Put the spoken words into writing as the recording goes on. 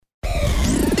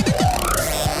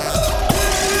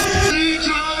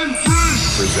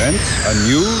presents a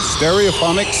new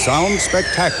stereophonic sound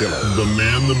spectacular. The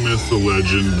man, the myth, the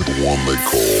legend, the one they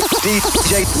call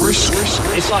DJ Brisk.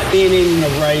 It's like being in a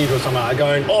rave or something, like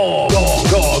going, oh,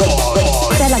 God.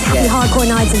 They're like happy hardcore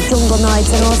nights and jungle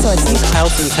nights and all sorts.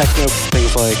 House and techno,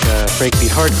 things like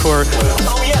breakbeat hardcore.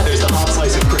 Oh yeah, there's the hard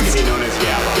slice of crazy known as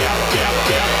yeah.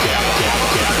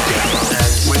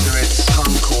 And whether it's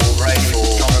punkcore, rave, or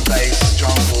drum and bass,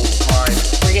 jungle, grime.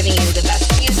 We're giving you the best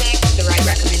music, the right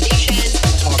recommendations.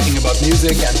 Talking about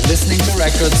music and listening to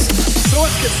records. So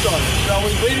let's get started, shall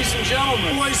we? Ladies and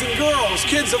gentlemen, boys and girls,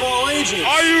 kids of all ages.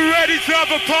 Are you ready to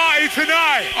have a party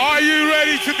tonight? Are you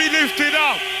ready to be lifted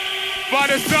up by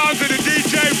the sounds of the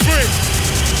DJ Brisk?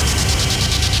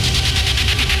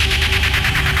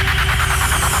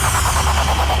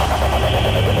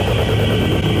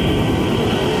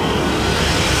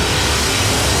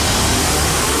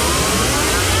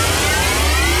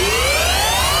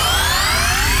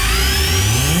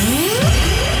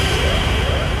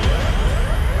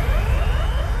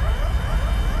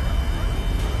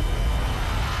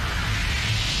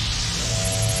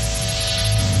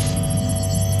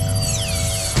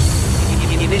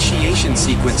 Initiation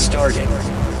sequence starting.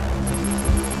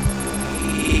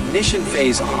 Ignition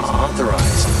phase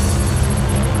authorized.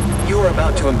 You are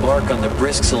about to embark on the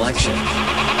Brisk selection.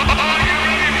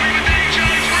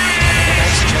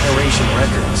 Next generation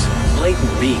records,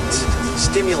 blatant beats,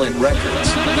 stimulant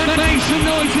records. Make some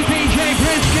noise for DJ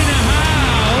Brisk in the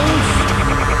house.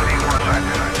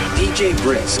 DJ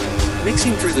Brisk,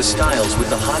 mixing through the styles with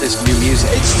the hottest new music.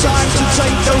 It's time to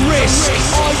take the risk.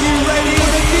 Are you ready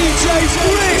for the DJ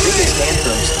Brisk? Biggest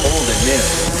anthems, old and new.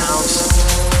 House,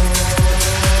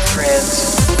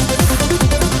 trance,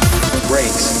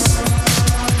 breaks,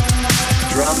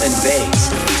 drum and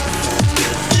bass,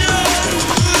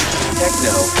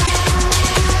 techno,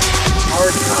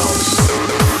 hard house,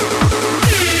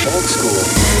 old school,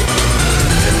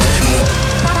 and much more.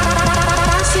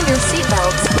 Fasten your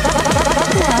seatbelts.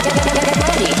 Get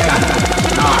ready. 10,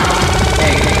 9,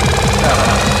 8, 7,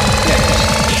 6,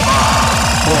 5,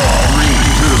 4, 3,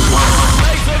 2, 1.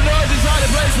 Make some noise inside the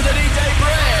place for the DJ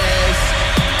Brisk.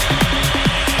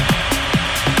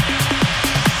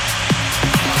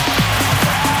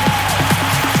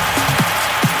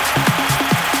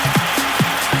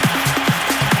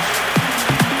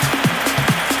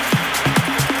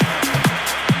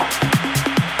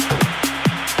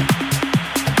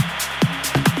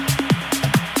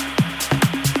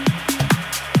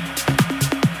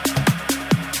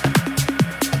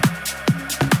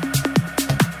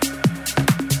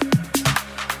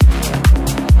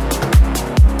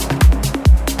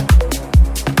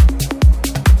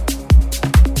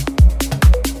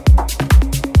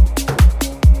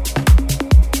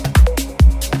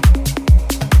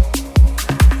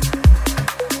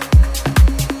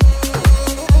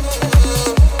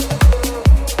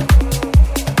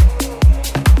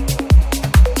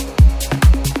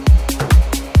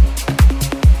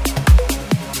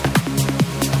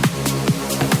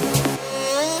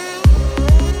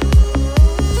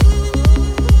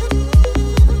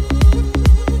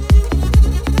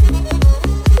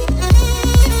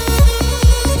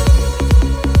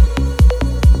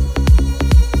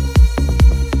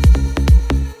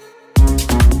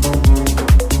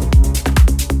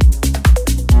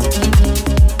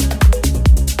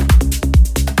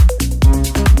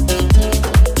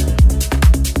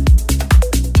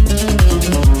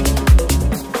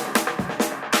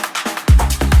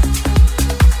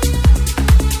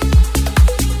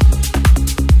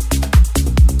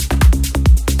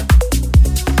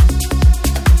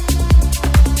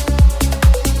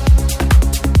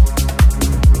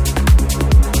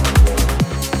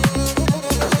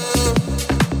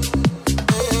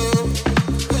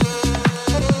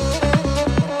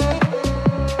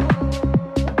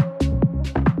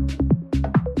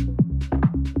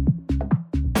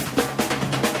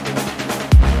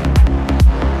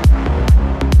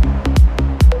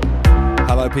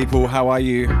 People, how are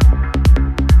you?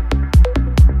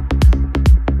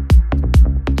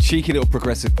 Cheeky little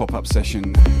progressive pop-up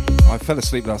session. I fell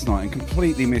asleep last night and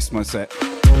completely missed my set.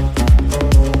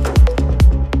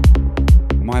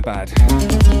 My bad.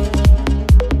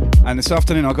 And this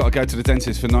afternoon I've got to go to the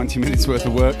dentist for 90 minutes worth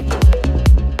of work.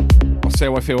 I'll see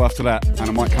how I feel after that, and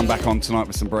I might come back on tonight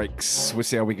with some breaks. We'll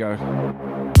see how we go.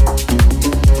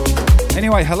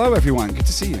 Anyway, hello everyone, good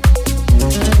to see you.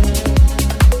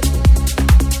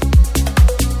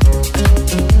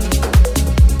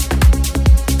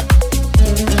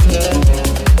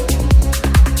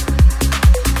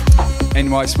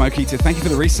 NY Smoke Eater, thank you for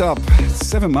the resub.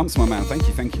 7 months, my man. Thank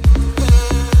you.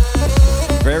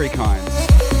 Very kind.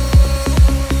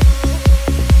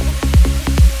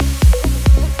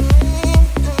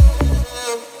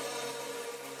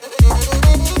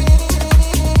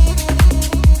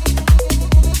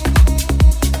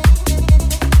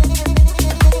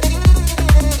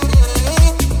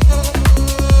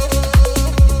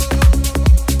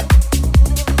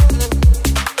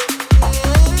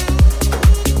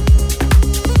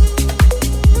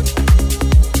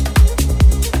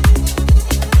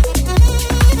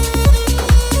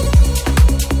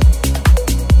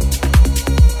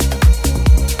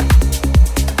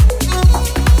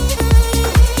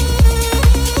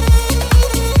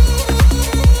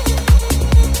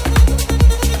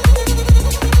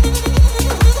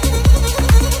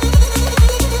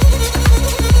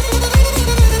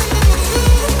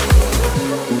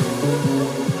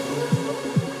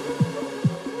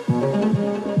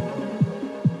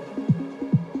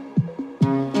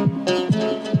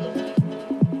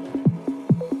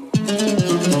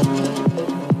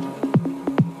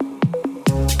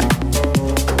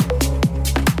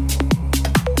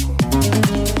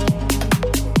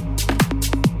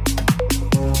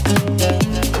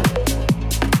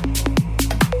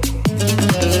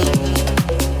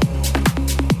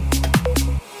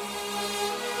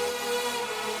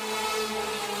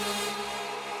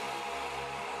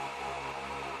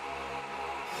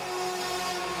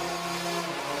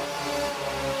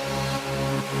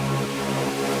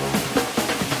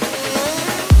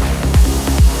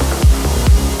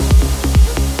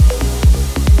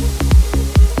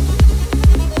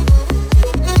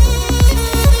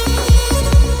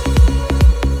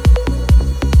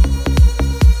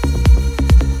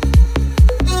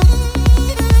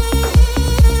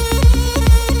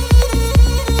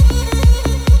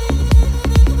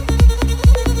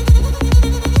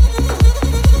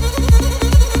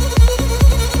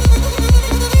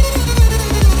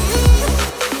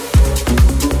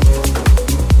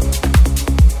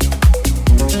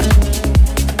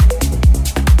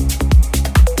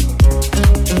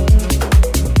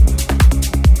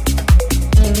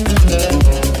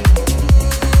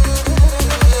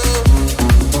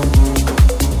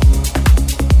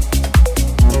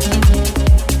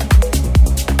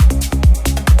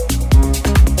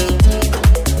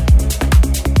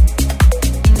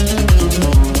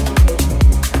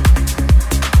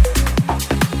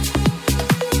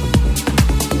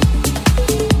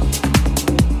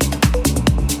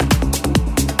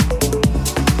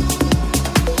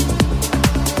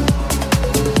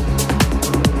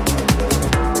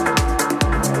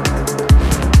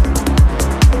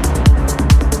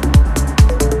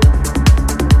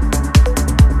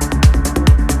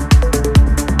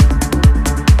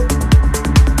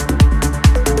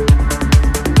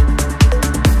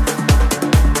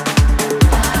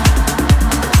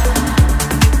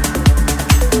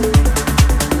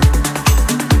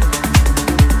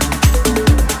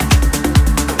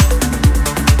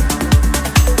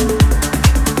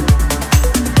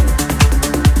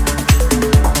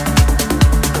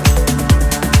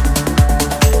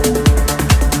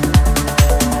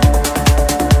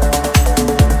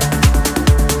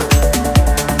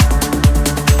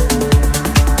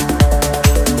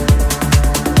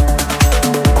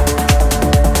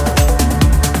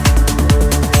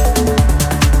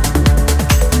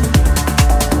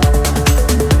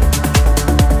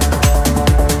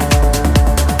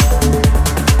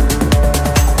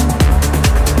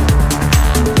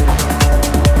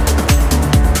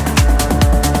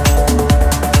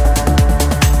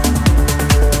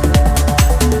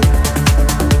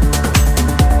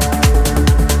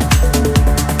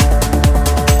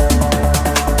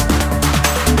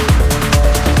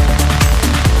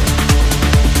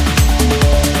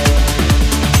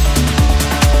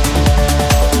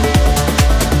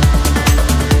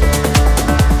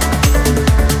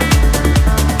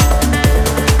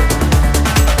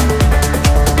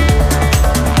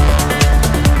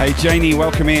 Janie,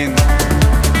 welcome in.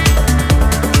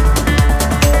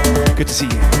 Good to see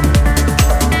you.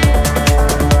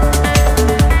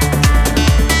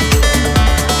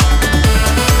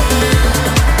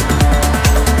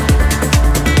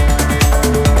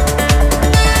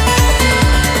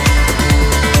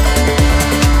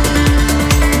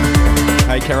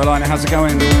 Hey Carolina, how's it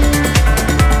going?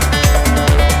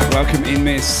 Welcome in,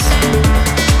 miss.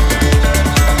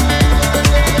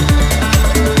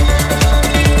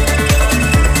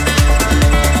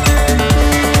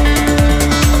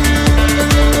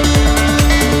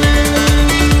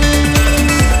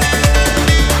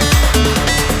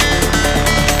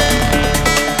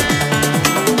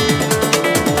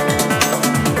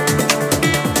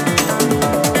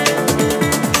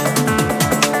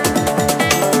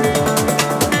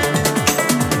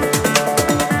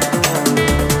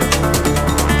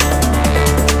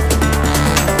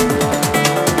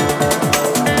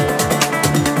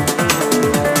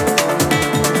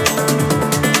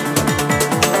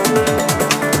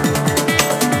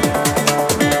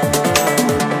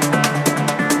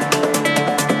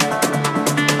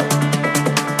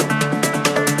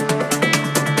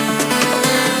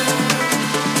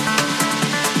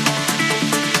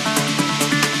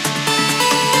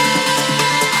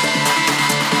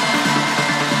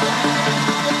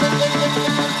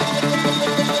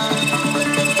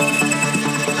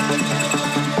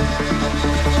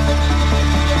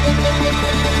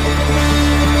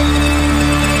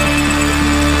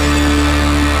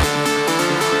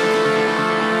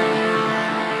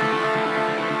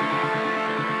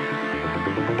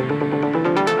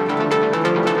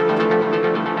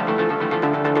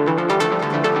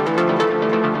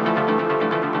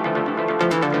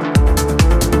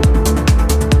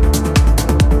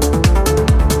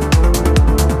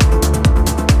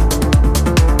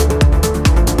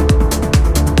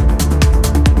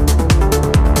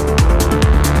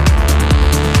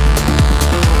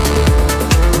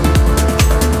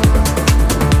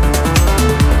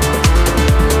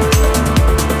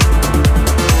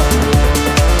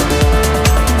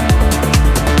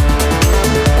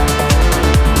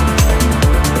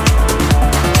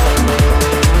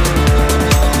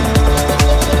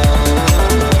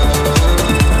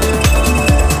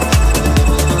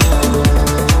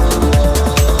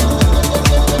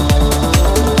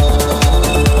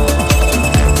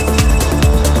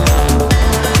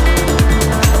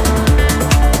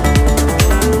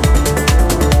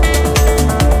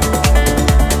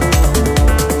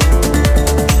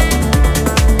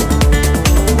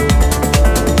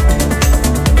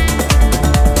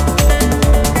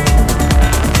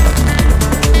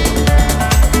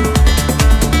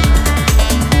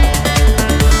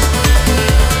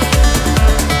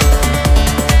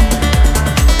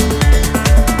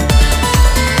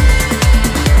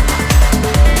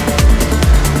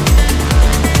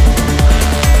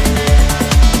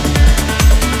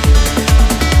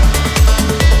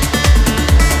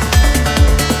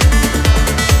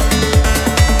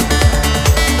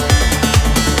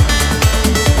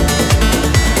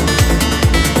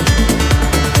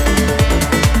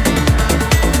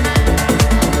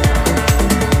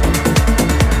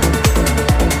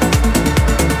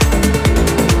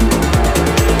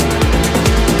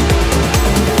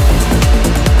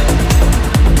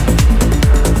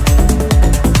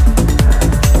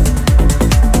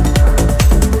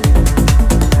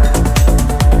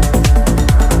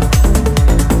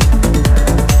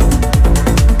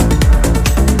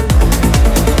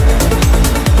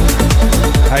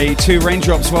 Two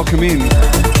raindrops, welcome in.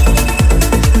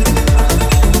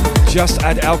 Just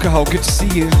add alcohol, good to see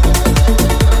you.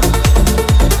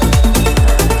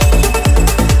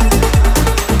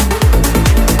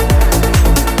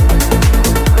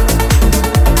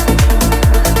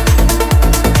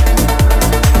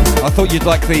 I thought you'd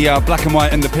like the black and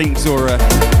white and the pinks, or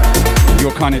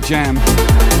your kind of jam.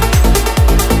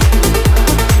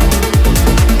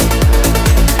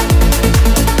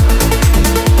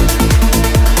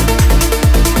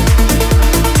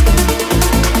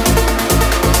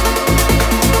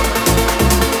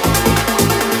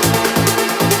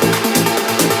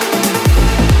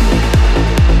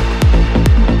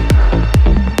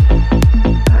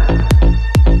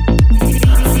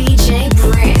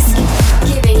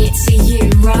 Giving it to you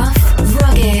rough,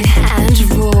 rugged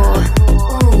and raw.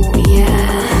 Oh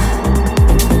yeah.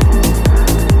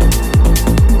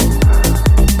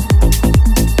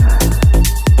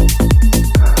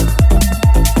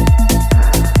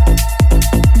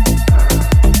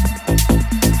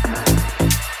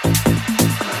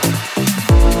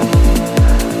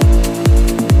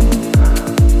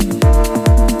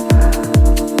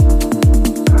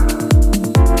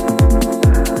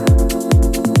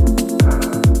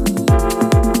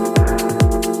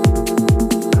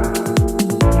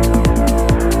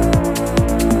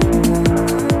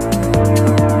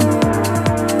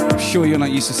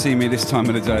 used to see me this time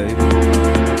of the day.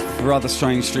 Rather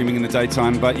strange streaming in the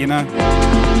daytime, but you know.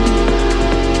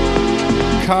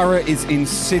 Cara is in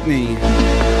Sydney,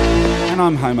 and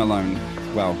I'm home alone.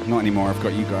 Well, not anymore, I've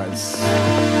got you guys.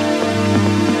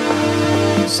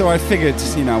 So I figured,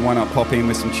 you know, why not pop in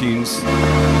with some tunes.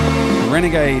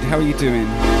 Renegade, how are you doing?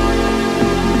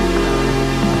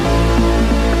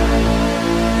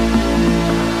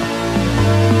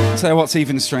 Tell you what's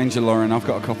even stranger, Lauren, I've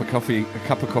got a cup of coffee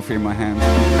in my hand.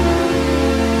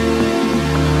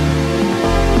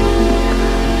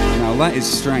 Now that is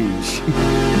strange.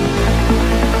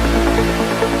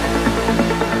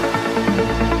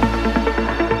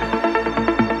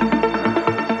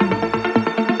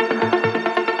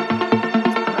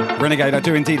 Renegade, I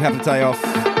do indeed have the day off.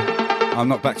 I'm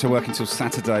not back to work until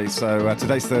Saturday, so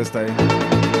today's Thursday.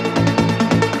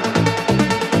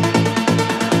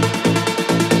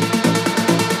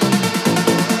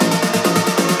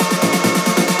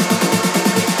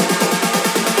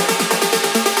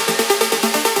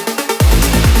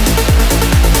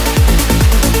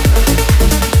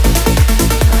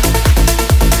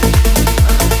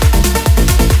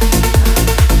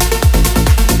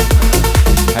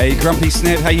 Hey, Grumpy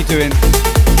Sned, how you doing?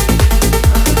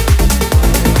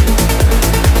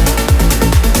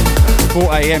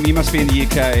 $4 a.m, you must be in the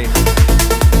UK.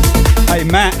 Hey,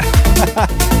 Matt.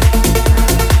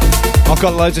 I've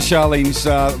got loads of Charlene's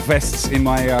vests in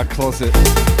my closet.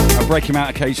 I break them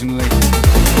out occasionally.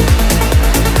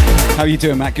 How you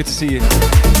doing, Matt? Good to see you.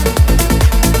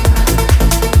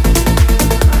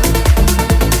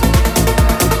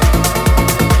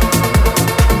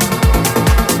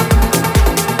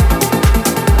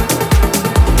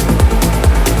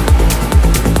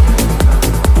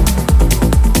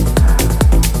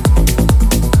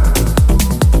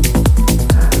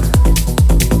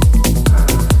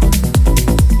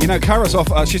 No, Kara's off.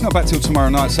 She's not back till tomorrow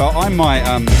night, so I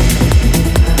might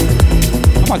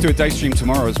do a day stream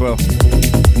tomorrow as well.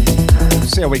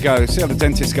 See how we go. See how the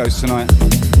dentist goes tonight.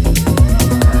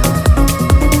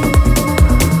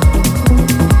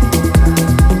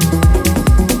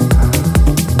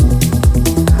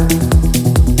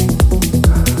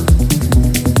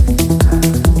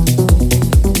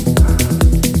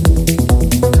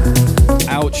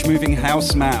 Ouch! Moving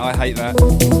house, Matt. I hate that.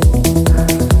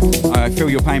 I feel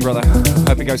your pain, brother.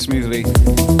 Hope it goes smoothly.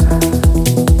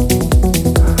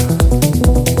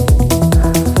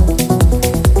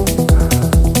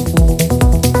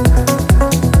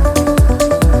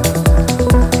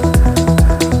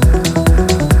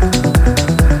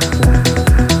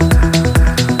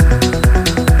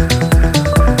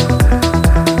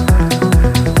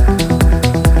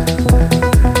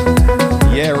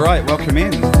 Yeah, right. Welcome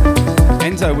in.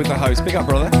 Endo with the host. Big up,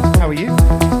 brother. How are you?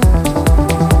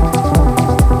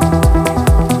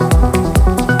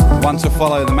 One to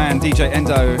follow, the man DJ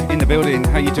Endo in the building.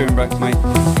 How you doing, bro, mate?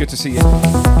 Good to see you.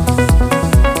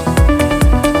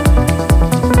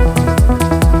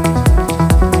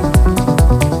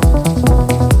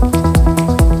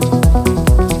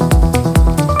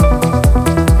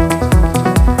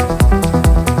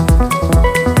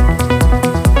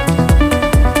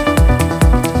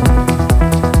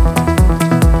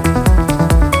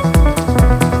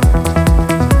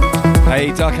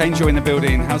 Hey, Dark Angel in the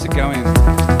building. How's it going?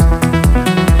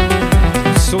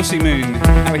 Saucy Moon,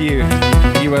 how are you?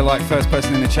 You were like first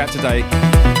person in the chat today.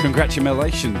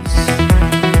 Congratulations.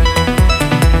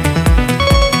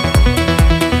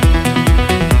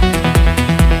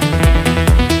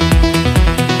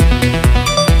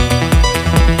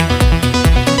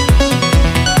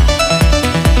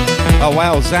 Oh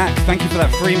wow, Zach, thank you for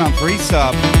that 3-month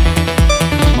resub.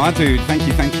 My dude, thank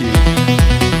you, thank you.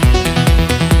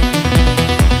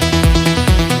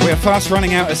 We're fast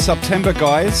running out of September,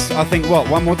 guys. I think, what,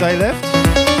 one more day left?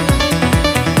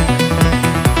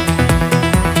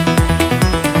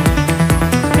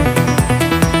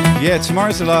 Yeah,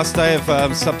 tomorrow's the last day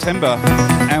of September.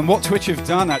 And what Twitch have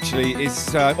done, actually,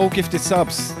 is all gifted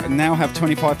subs now have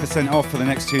 25% off for the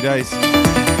next 2 days.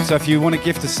 So if you want to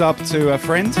gift a sub to a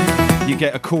friend, you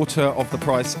get a quarter of the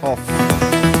price off.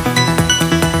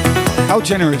 How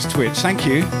generous, Twitch. Thank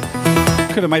you.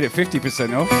 Could have made it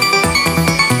 50% off.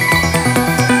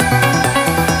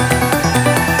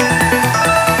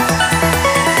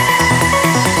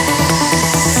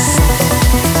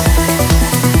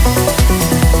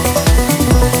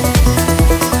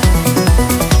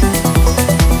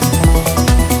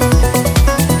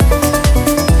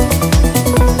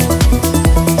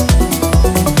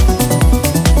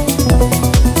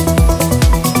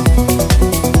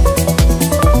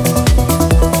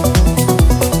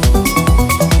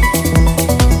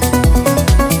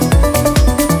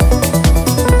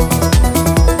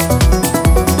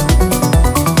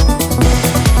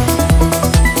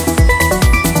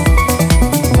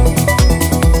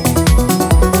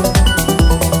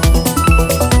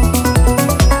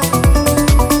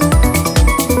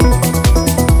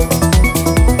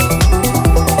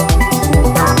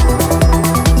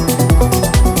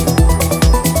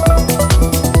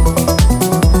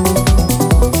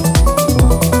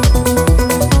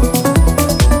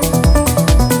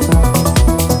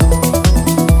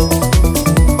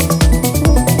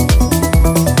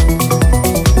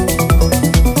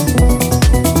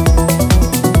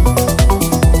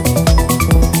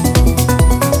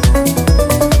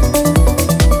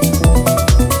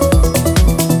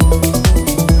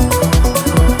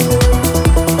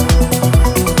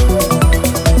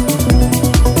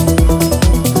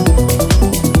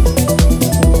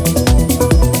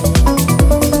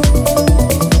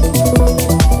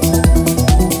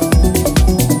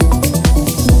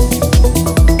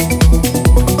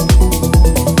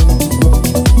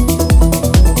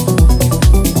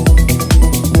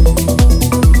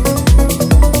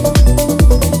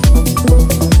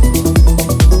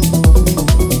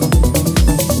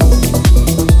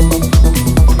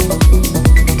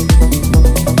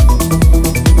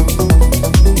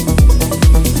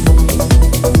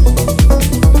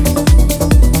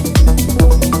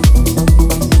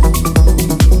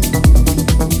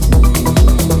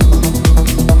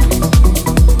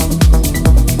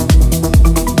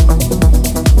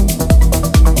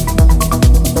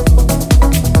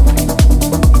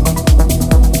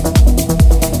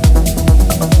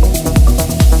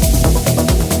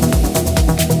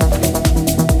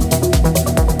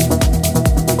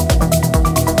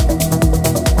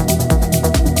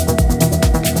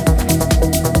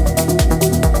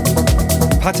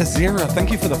 Tazira,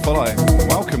 thank you for the follow.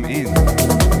 Welcome in.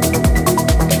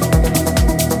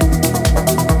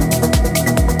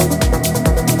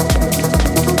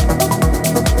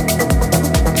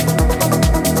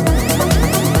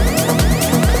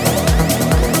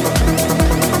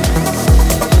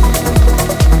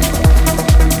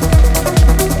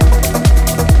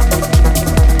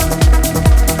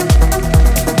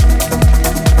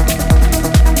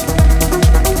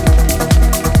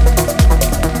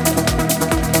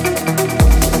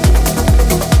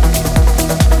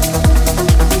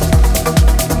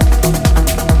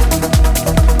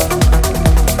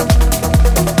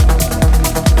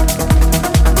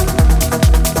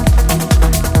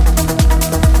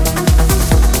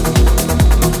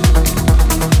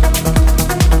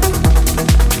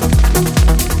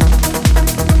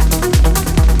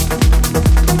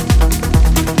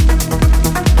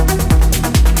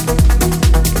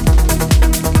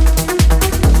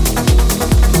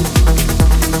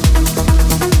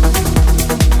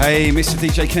 Hey, Mr.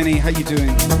 DJ Kenny, how you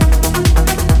doing?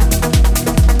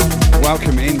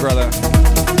 Welcome in, brother.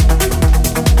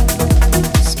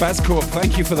 Spaz Corp,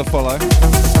 thank you for the follow.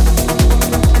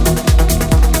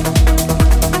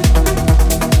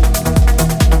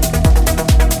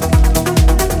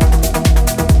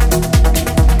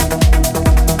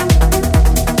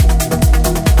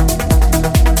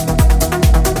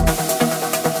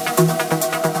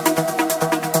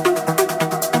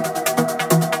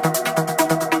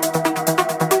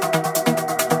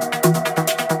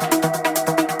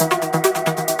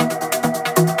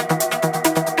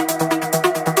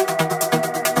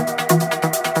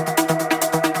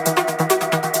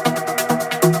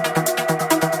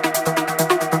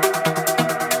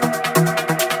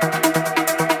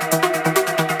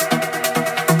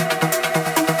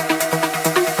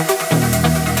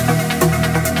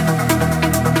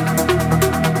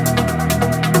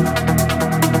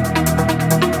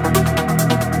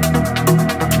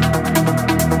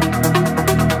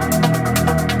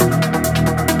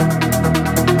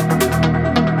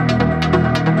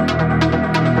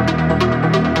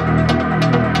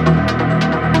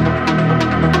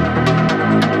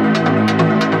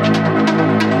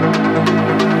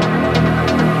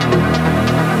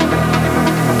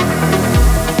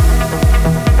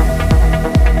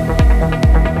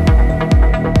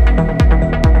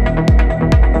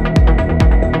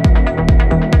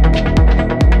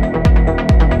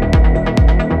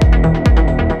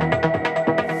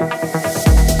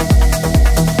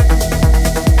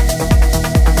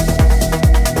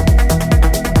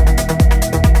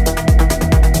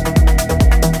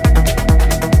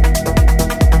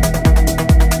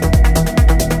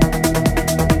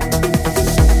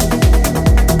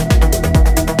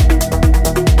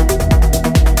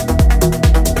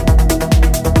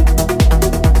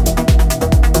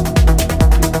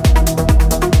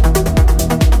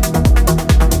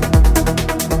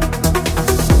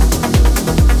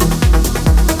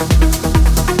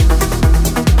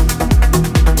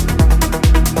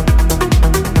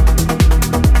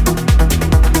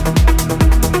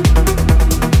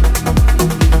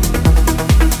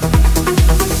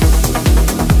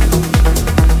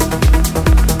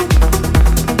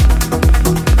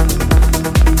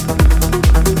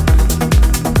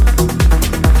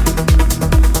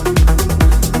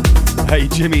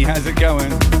 Jimmy, how's it going?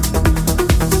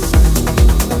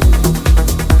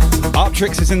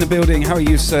 Arptrix is in the building. How are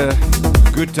you, sir?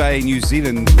 Good day, New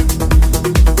Zealand.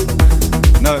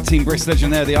 Another Team Brisk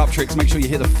legend there, the Arptrix. Make sure you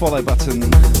hit the follow button.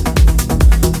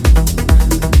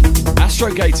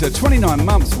 Astrogator, 29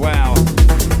 months. Wow.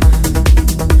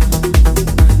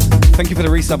 Thank you for the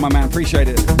resub, my man. Appreciate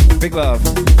it. Big love.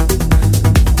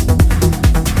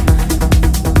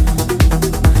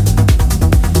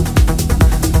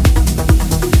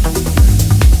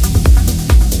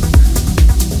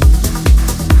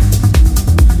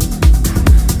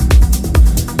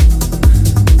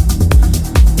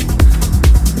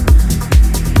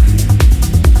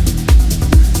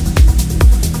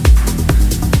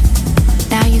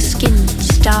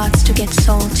 Starts to get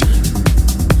salty,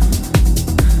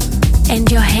 and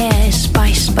your hair is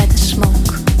spiced by the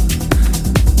smoke.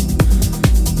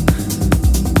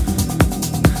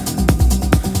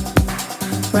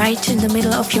 Right in the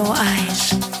middle of your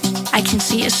eyes, I can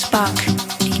see a spark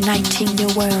igniting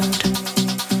your world.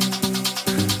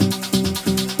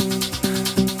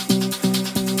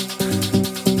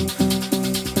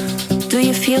 Do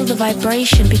you feel the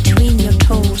vibration between your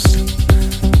toes?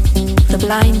 The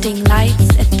blinding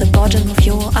lights at the bottom of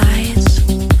your eyes.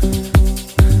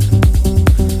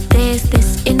 There's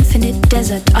this infinite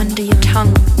desert under your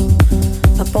tongue,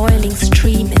 a boiling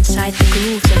stream inside the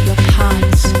grooves of your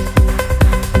palms.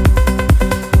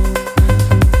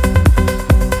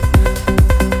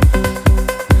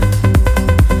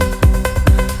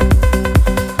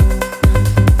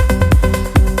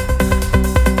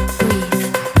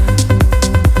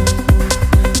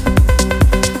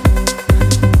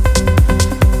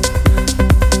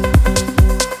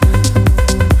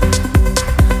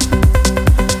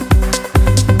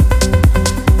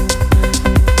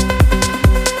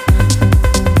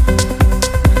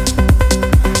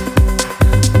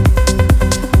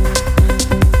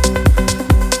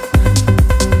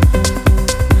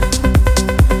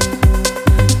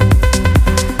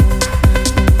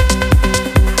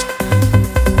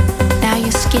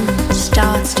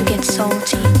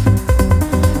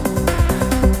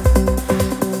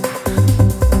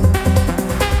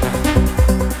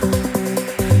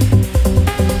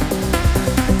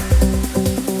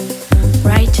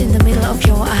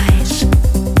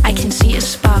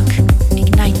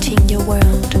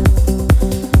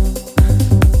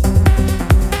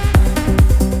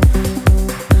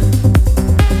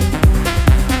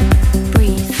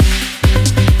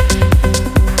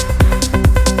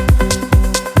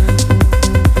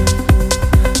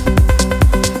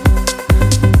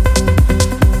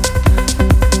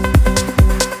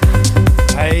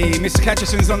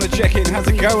 Evans on the check-in. How's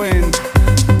it going?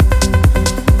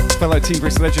 Fellow Team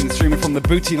Brisk legend streaming from the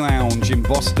Booty Lounge in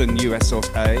Boston, US of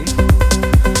A.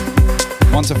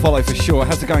 One to follow for sure.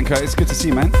 How's it going, Curtis? Good to see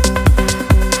you, man.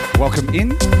 Welcome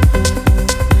in.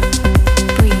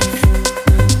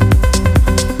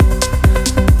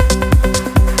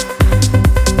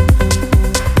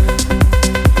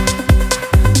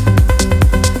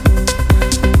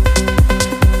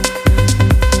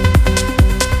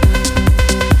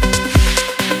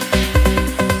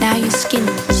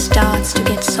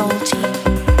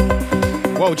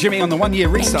 Whoa, Jimmy on the 1 year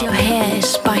resub. And your hair is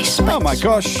spice. Oh my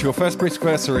gosh, your first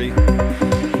Briskversary.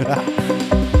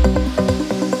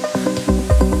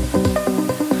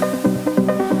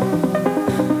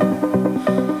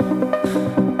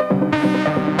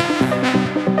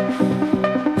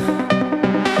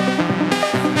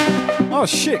 Oh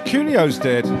shit, Coolio's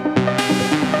dead.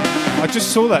 I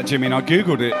just saw that, Jimmy, and I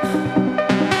googled it.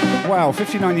 Wow,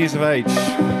 59 years of age.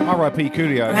 R.I.P.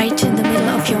 Coolio. Right in the middle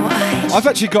of your eyes. I've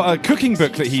actually got a cooking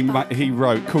book that he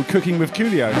wrote called Cooking with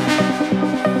Coolio.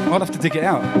 I'll have to dig it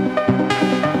out.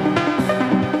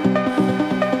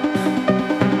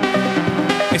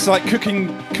 It's like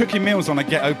cooking meals on a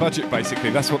ghetto budget, basically.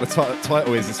 That's what the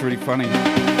title is. It's really funny.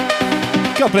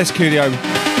 God bless Coolio.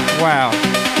 Wow.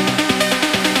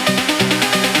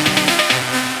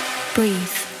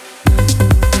 Breathe.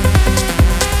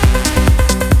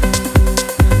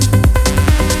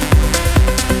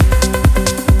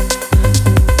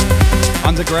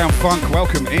 Underground Funk,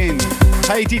 welcome in.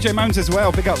 Hey, DJ Moans as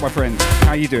well. Big up, my friend.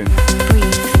 How you doing? Breathe.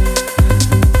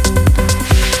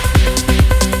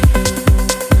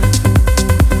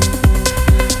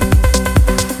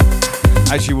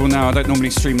 As you will know, I don't normally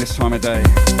stream this time of day.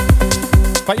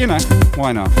 But you know,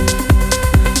 why not?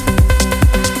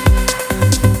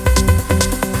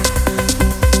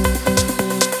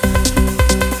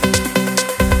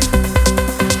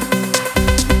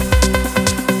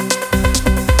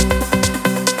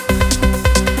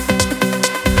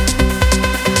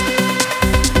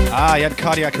 He had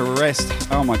cardiac arrest.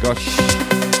 Oh my gosh.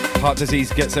 Heart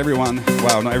disease gets everyone.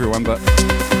 Well, not everyone, but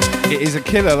it is a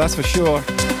killer, that's for sure.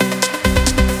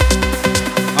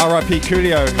 R.I.P.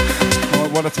 Coolio.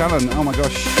 What a talent. Oh my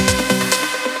gosh.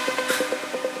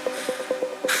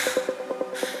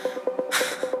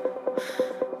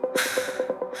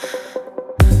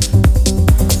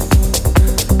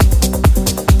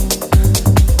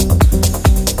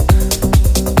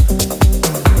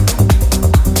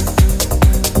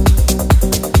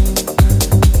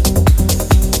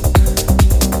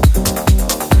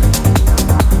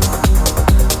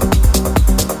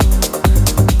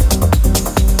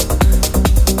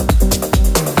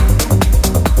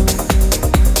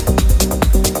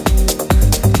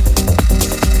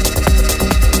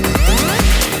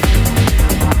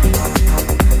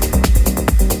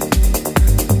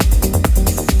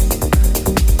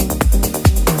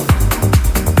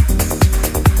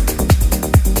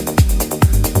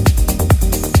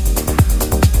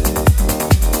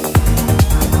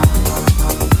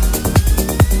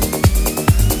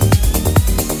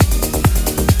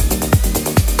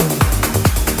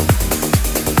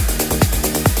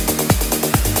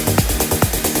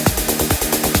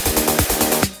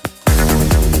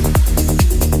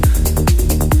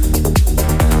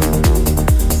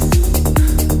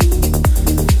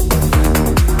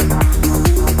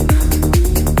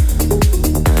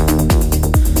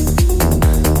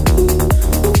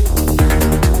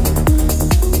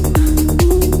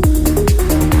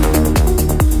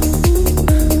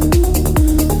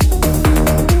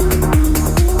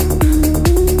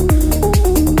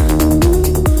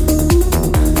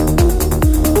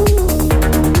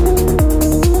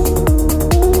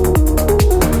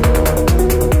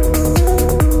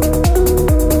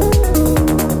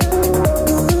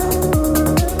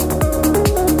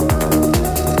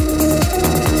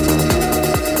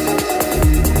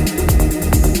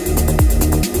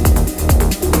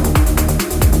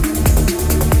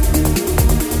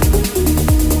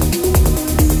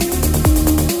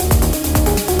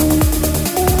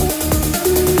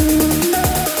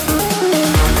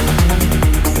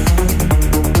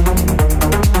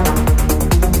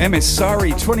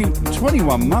 Emissary,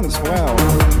 21 months, wow.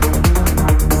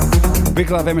 Big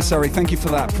love, Emissary, thank you for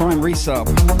that Prime resub.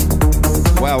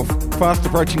 Wow, fast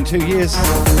approaching 2 years.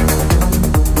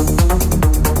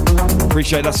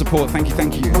 Appreciate that support, thank you,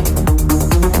 thank you.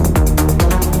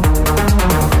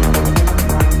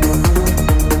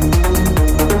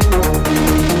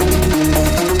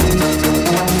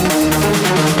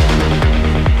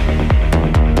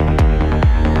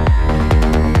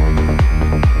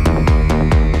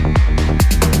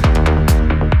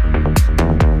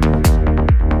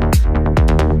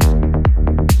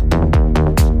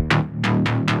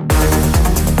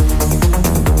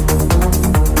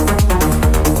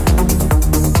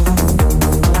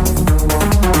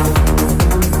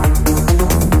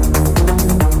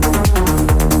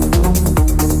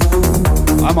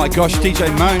 my gosh, DJ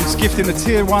Moans gifting the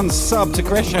tier 1 sub to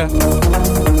Gresha.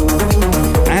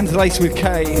 And Lace with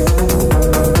K.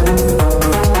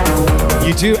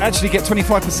 You do actually get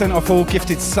 25% off all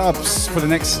gifted subs for the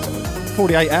next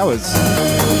 48 hours.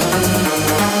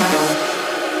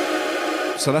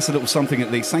 So that's a little something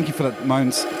at least. Thank you for that,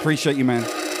 Moans. Appreciate you, man.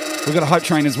 We've got a hype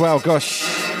train as well, gosh.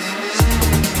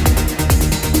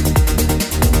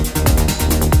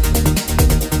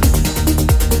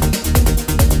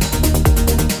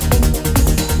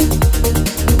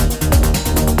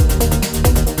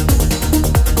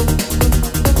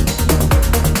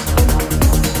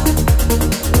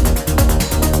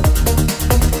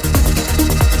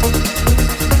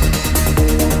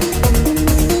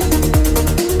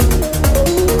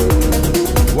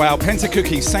 Wow, Penta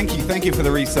Cookies, thank you for the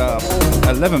resub.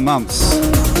 11 months.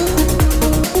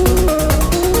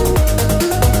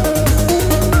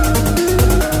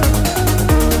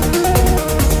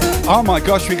 Oh my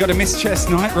gosh, we got a Miss Chess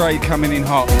Night Raid coming in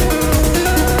hot.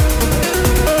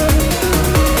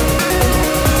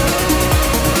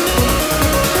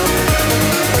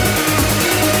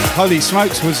 Holy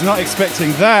smokes, was not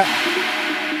expecting that.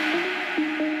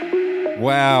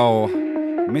 Wow,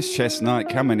 Miss Chess Night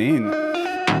coming in.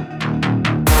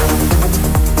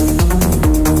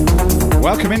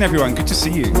 Welcome in, everyone. Good to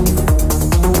see you.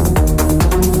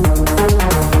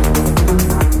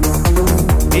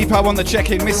 EPUB on the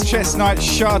check-in. Miss Chestnut,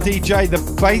 Shah DJ, the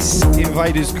Bass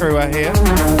Invaders crew are here.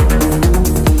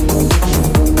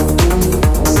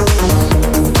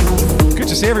 Good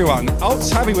to see everyone.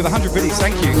 Alt's Happy with 100 biddies.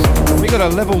 Thank you. We got a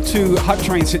level 2 hype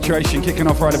train situation kicking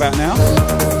off right about now.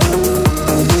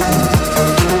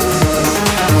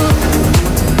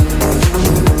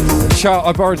 Char,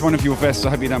 I borrowed one of your vests, I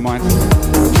hope you don't mind.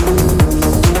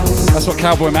 That's what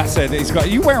Cowboy Matt said. He's got, are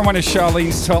you wearing one of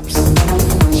Charlene's tops?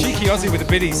 Cheeky Aussie with the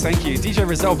biddies, thank you. DJ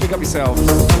Rizal, pick up yourself.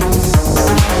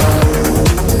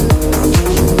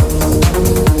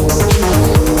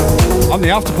 I'm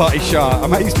the after party Char, I'm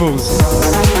Amazeballs.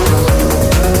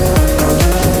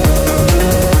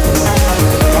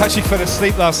 I actually fell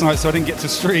asleep last night, so I didn't get to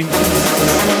stream.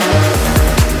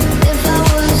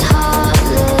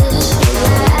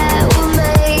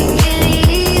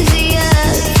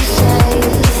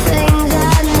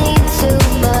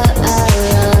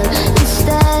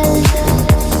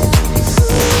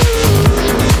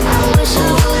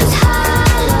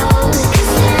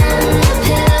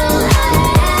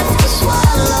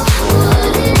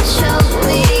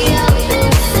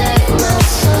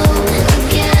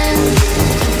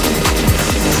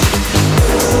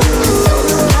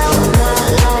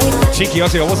 Cheeky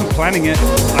Aussie, I wasn't planning it.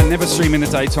 I never stream in the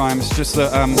daytime. It's just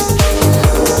that I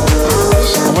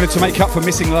wanted to make up for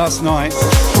missing last night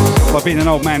by being an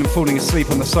old man and falling asleep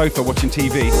on the sofa watching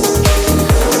TV.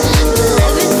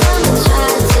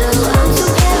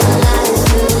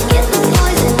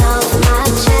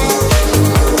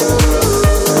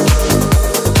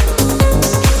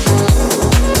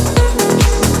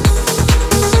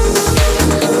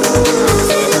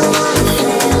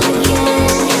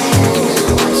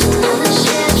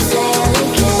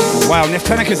 Wow,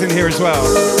 Neftenica's in here as well.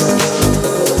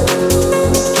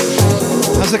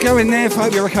 How's it going, Nev?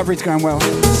 Hope your recovery's going well.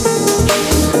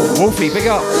 Wolfie, big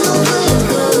up.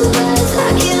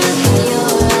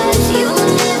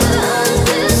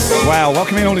 Wow,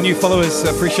 welcome in all the new followers.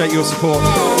 Appreciate your support.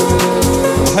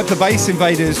 I hope the Bass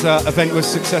Invaders event was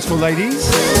successful, ladies.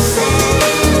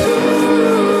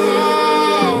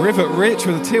 Rivet Rich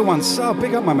with a tier 1 sub.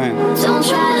 Big up, my man.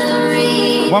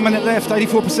 1 minute left,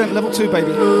 84% level 2,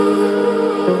 baby.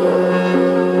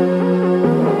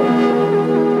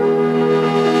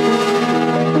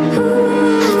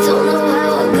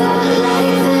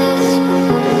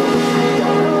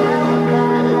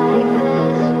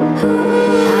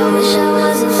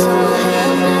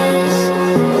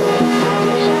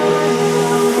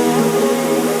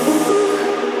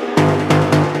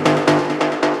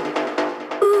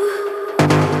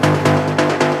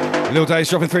 Lil Days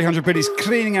dropping 300 biddies,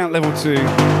 cleaning out level 2.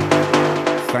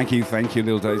 Thank you,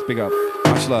 Lil Days. Big up.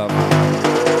 Much love.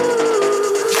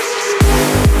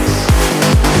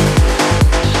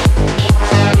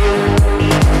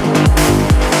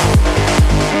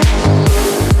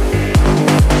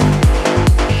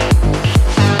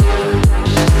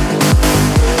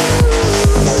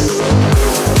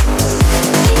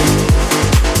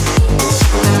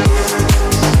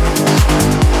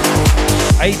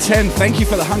 A10, thank you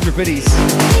for the 100 biddies.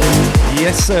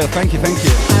 Yes, sir. Thank you.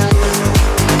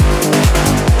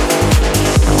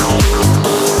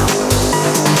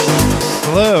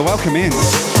 Hello, welcome in.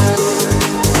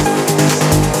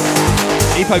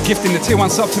 Epo gifting the tier 1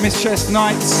 sub to Miss Chess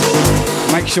Knights.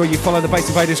 Make sure you follow the Bass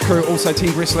Invaders crew, also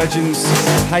Team Brisk Legends.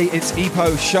 Hey, it's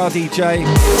Epo, Shah DJ,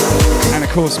 and of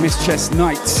course Miss Chess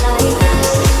Knight.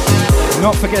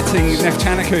 Not forgetting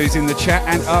Neftanica who's in the chat,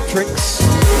 and Arptrix.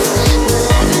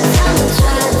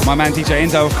 My man DJ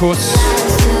Endo, of course.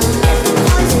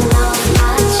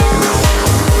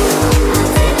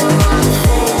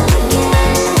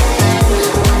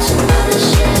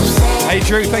 Hey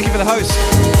Drew, thank you for the host.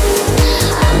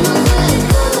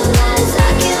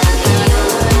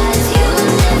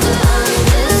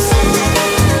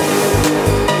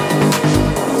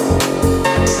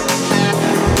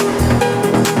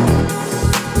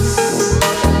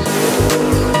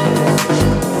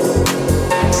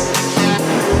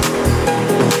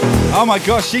 Oh my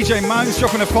gosh, DJ Moan's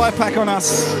dropping a 5-pack on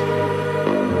us.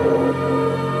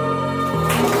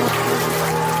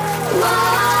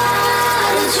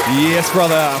 Yes,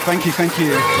 brother. Thank you, thank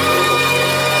you.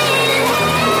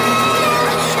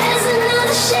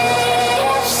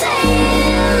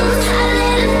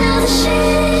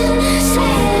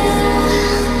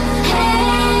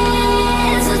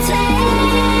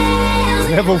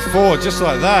 Level 4, just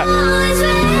like that.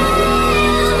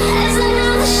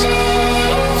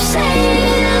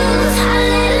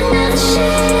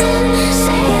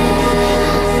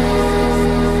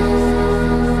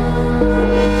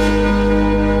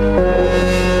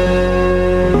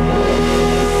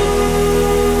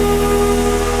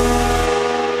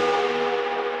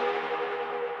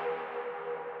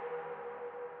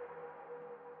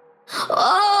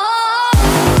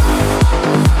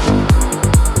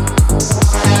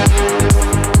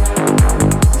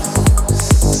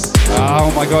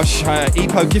 Oh my gosh,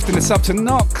 Epo gifting us up to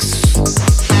Nox.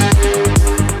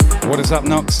 What is up,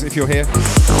 Nox, if you're here?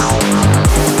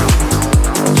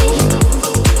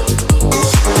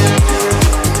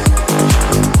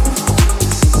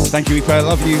 Thank you, Epo, I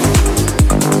love you.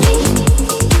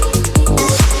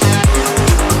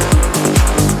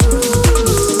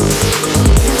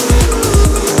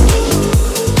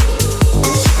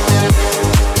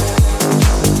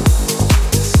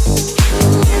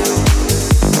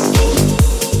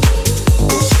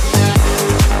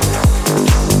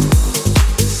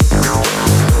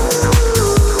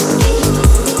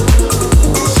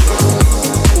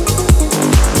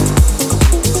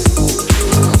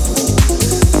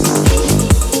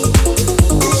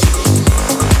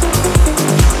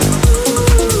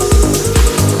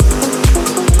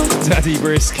 Daddy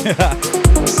Brisk.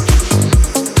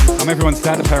 I'm everyone's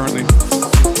dad, apparently.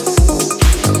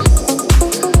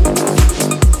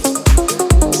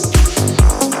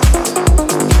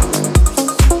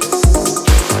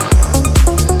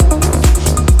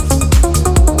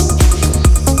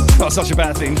 Not such a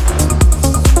bad thing.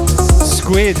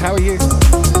 Squid, how are you?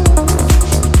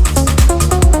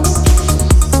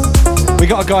 We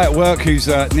got a guy at work whose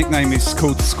nickname is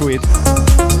called Squid.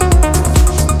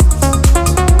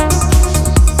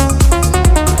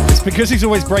 Because he's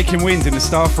always breaking wind in the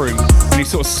staff room and he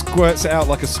sort of squirts it out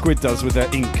like a squid does with their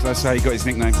ink. That's how he got his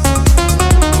nickname.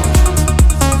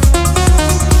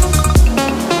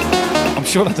 I'm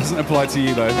sure that doesn't apply to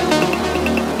you though.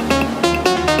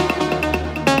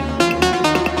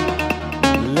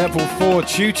 Level 4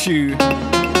 Choo Choo.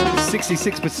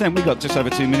 66%. We got just over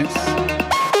 2 minutes.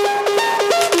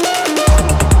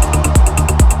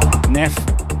 Neff,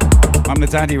 I'm the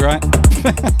daddy, right?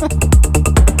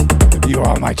 You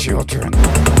are my children.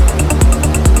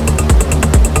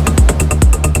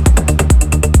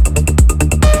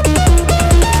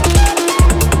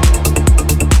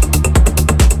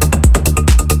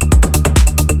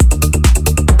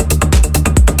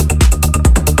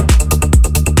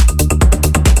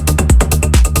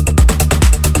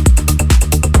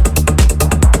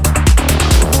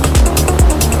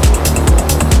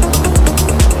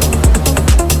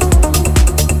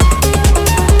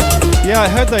 Yeah, I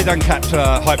heard they don't cap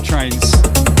hype trains,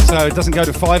 so it doesn't go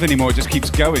to 5 anymore, it just keeps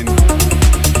going.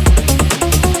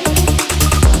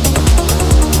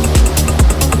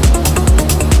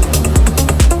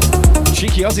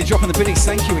 Cheeky Aussie dropping the biddies,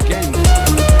 thank you again.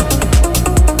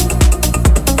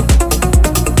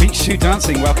 Beach Shoe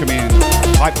Dancing, welcome in.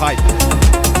 Hype, hype.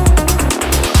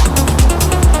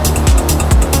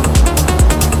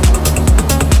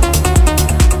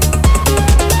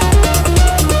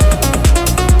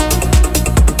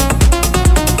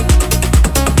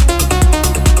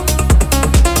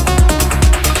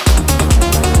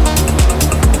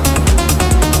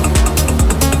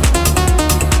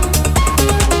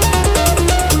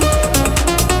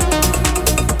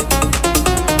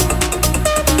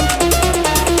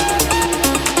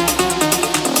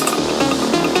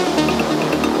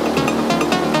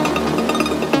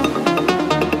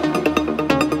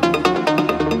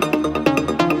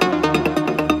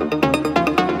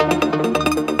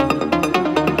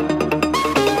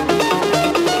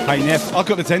 Yeah, I've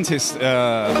got the dentist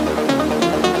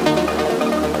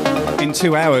in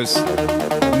 2 hours.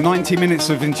 90 minutes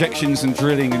of injections and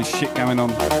drilling and shit going on.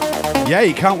 Yeah,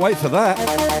 you can't wait for that.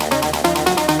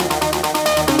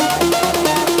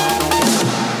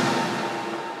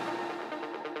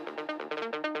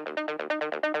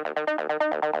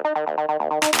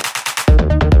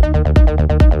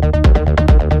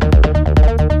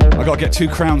 I got to get 2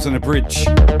 crowns and a bridge.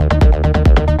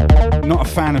 Not a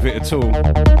fan of it at all.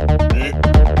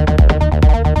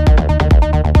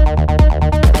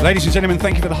 Ladies and gentlemen,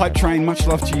 thank you for the hype train. Much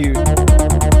love to you.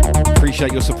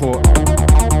 Appreciate your support.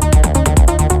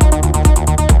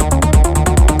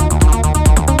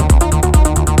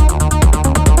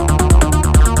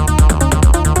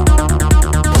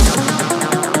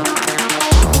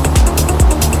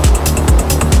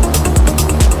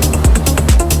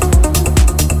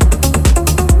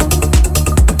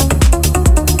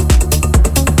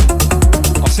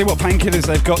 I'll see what painkillers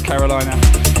they've got, Carolina.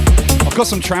 I've got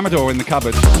some Tramadol in the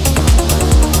cupboard.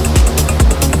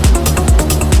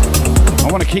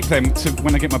 I want to keep them to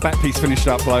when I get my back piece finished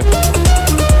up, though,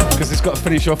 because it's got to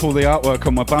finish off all the artwork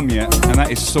on my bum yet, and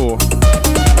that is sore.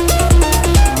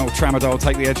 Oh, Tramadol,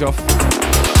 take the edge off.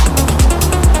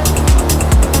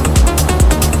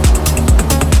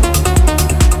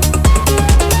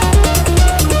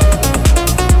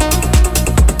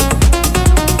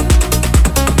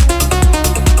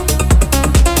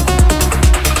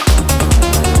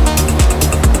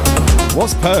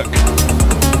 What's Perk?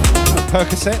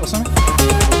 Percocet or something?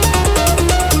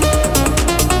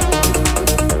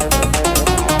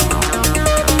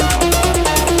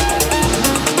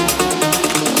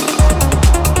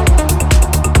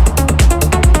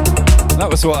 That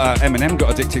was what Eminem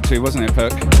got addicted to, wasn't it,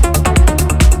 Perk?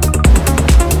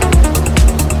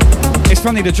 It's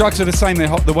funny, the drugs are the same, they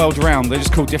hop the world around, they're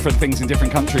just called different things in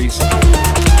different countries.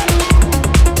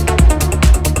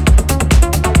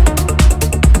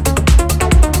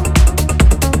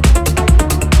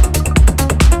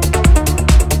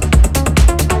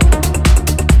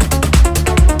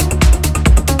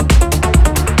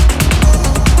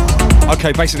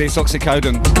 Okay, basically it's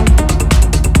oxycodone.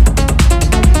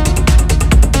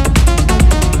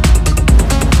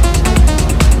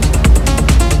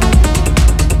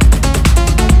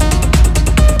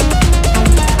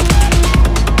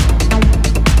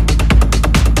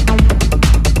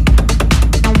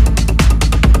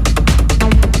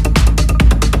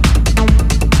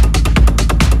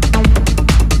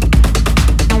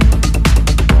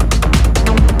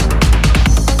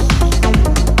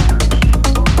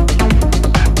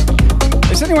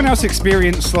 Anyone else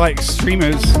experience, like,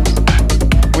 streamers,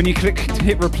 when you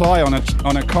hit reply on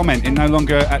a comment, it no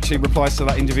longer actually replies to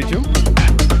that individual?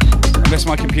 Unless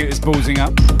my computer's ballsing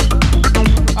up.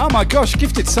 Oh my gosh,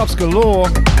 gifted subs galore.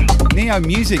 Neo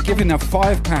Music giving a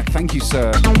 5-pack. Thank you,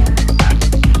 sir.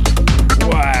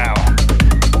 Wow.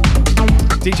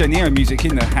 DJ Neo Music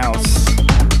in the house.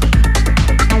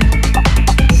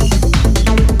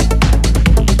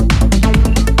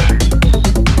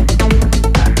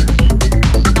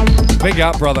 Big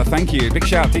up, brother. Thank you. Big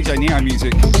shout out, DJ Neo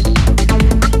Music.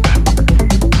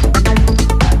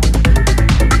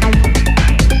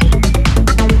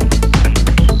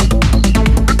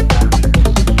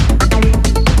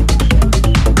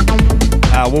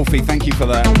 Wolfie, thank you for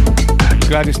that.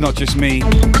 Glad it's not just me.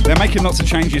 They're making lots of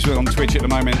changes on Twitch at the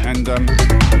moment, and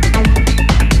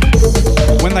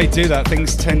when they do that,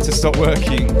 things tend to stop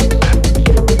working.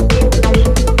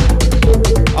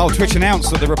 Oh, Twitch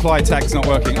announced that the reply tag's not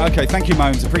working. Okay, thank you,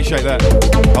 Moans. Appreciate that.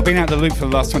 I've been out of the loop for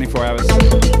the last 24 hours.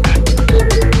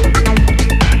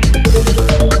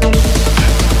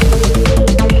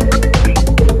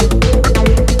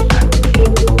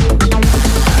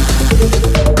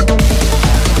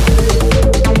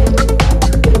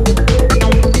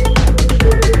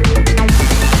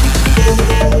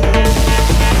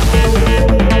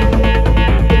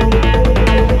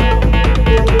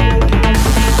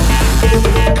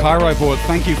 Cairo board,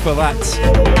 thank you for that.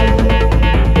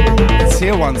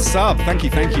 Tier 1 sub, thank you,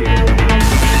 thank you.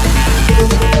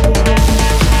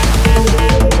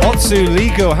 Otsu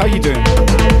Legal, how you doing?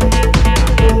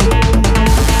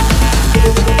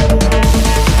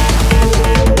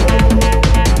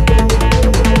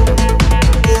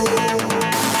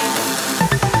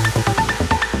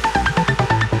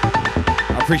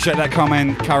 I appreciate that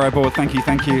comment, Cairo board, thank you,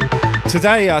 thank you.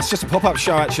 Today, it's just a pop-up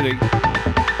show actually.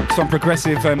 Some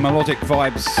progressive melodic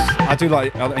vibes. I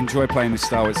enjoy playing this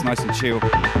style, it's nice and chill.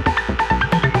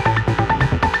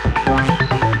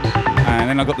 And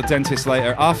then I've got the dentist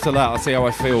later. After that, I'll see how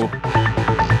I feel.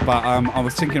 But I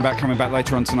was thinking about coming back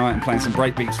later on tonight and playing some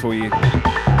break beats for you.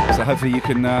 So hopefully you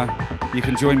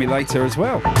can join me later as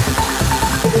well.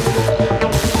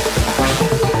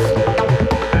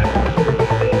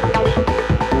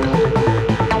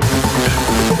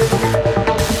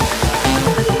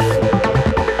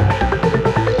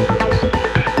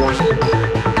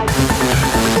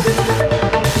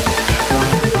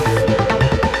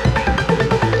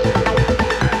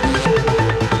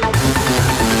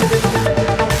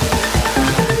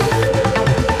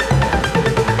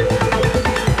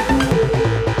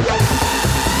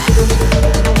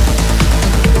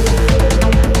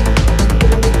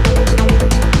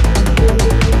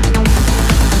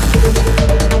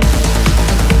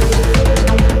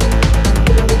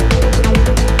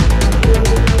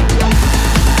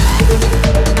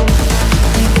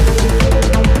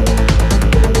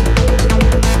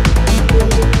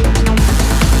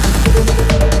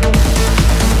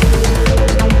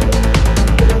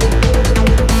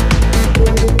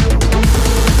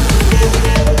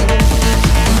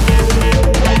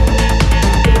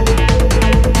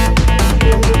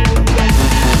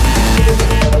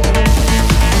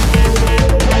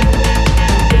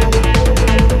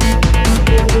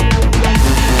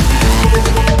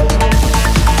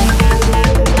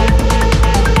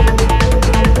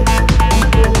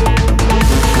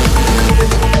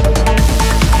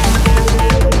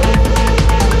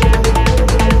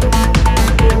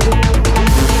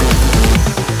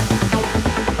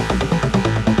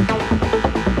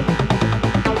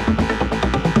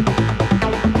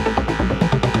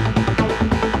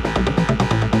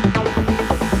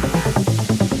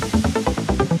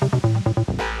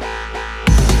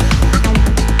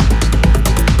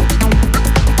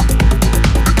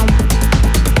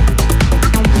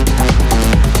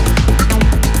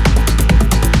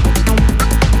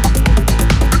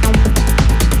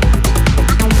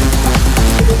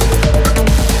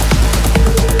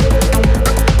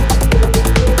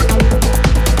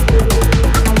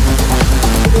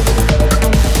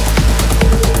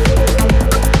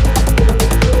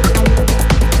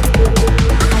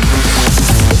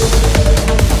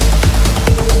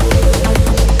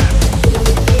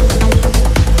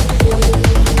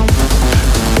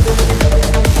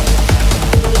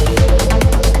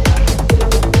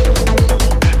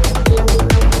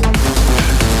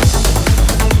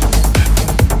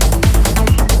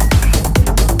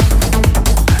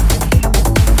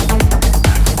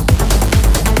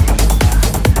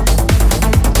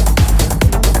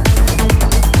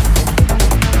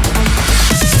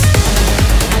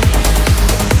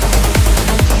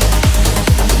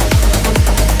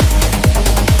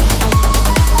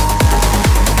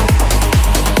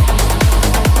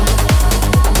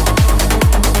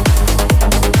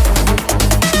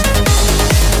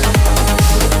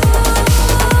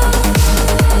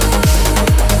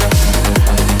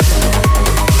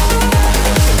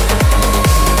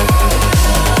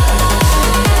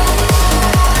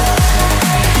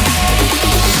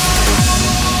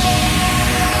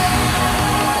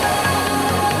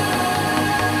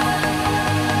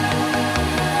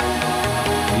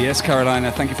 Yes,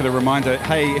 Carolina, thank you for the reminder.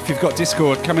 Hey, if you've got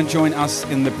Discord, come and join us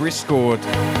in the Brisk.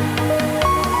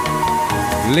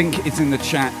 Link is in the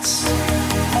chats.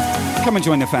 Come and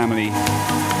join the family.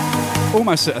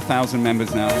 Almost at 1,000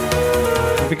 members now.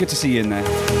 It'd be good to see you in there.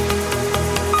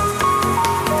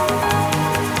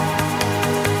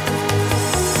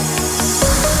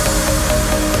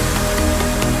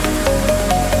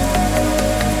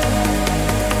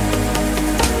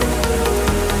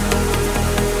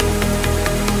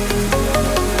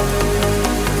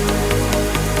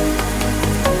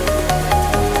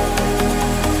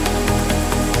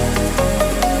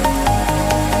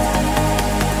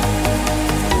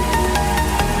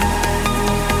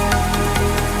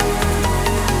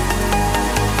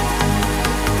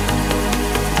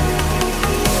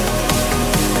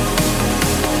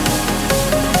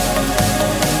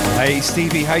 Hey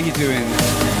Stevie, how you doing?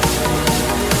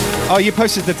 Oh, you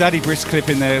posted the Daddy Brisk clip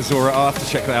in there, Zora. I'll have to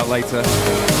check that out later.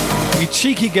 You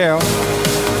cheeky girl.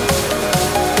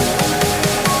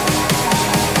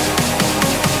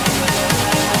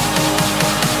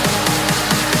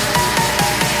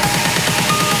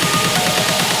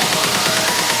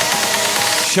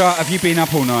 Shart, have you been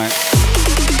up all night?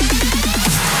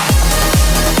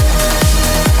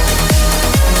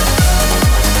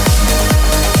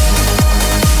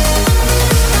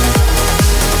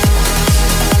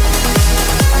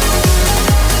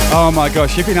 Oh my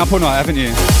gosh, you've been up all night, haven't you?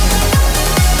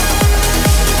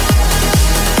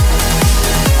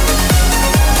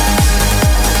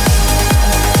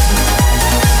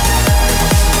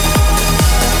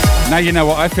 Now you know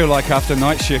what I feel like after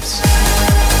night shifts.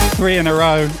 3 in a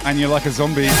row and you're like a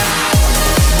zombie.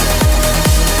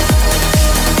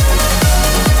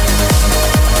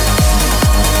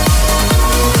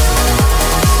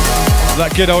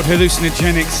 That good old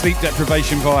hallucinogenic sleep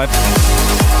deprivation vibe.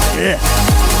 Yeah.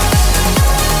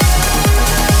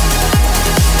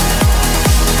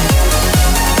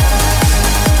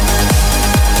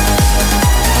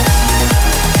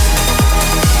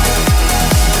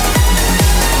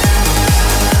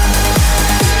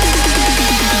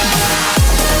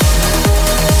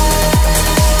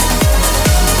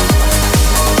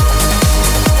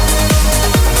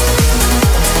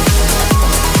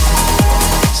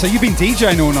 So you've been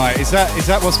DJing all night. Is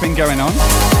that what's been going on?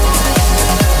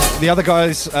 The other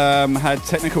guys had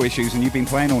technical issues and you've been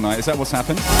playing all night. Is that what's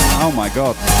happened? Oh my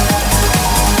god.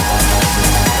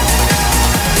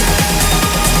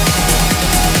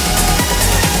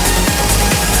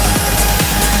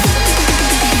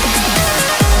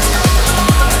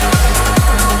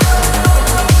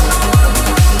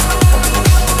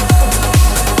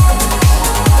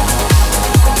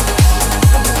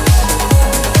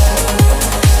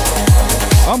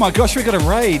 Oh my gosh, we got a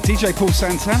raid. DJ Paul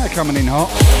Santana coming in hot.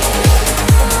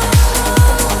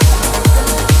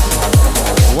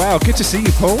 Wow, good to see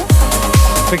you, Paul.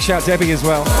 Big shout Debbie as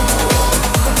well.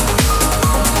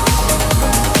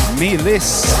 Me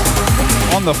Liz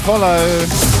on the follow.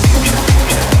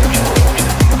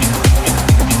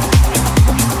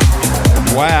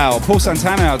 Wow, Paul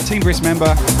Santana, Team Brisk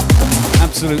member.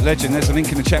 Absolute legend. There's a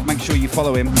link in the chat. Make sure you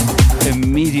follow him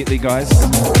immediately, guys.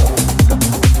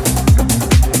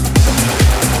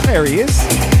 There he is.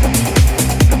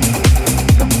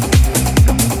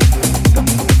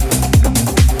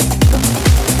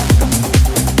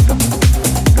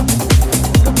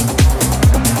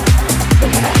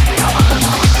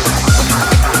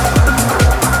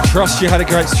 Trust you had a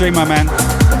great stream, my man.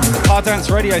 Hard Dance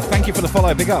Radio, thank you for the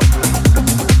follow. Big up.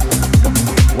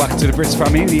 Welcome to the Brisk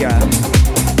Familia.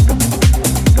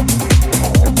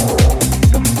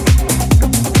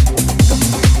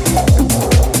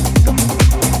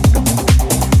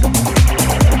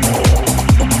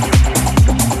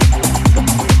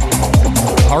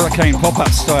 Hurricane pop-up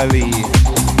style.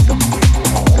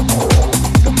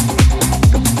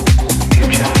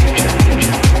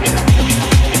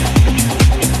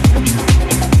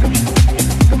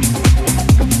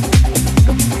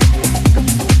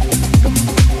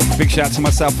 Big shout to my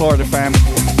South Florida fam.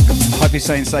 Hope you're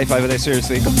staying safe over there,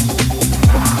 seriously.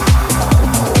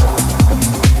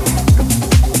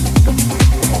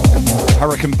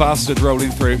 Hurricane bastard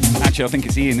rolling through. Actually, I think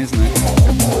it's Ian, isn't it?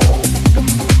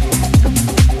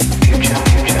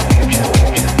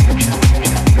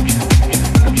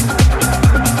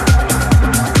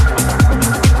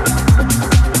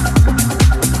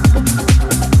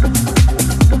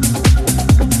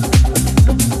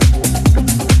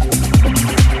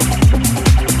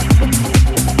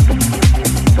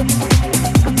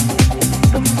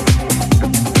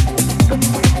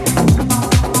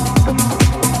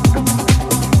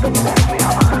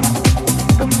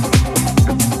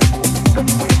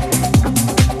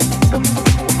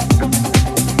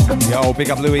 Big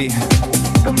up Louis.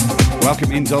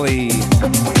 Welcome in Dolly.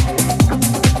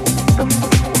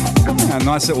 A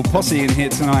nice little posse in here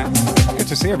tonight. Good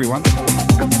to see everyone.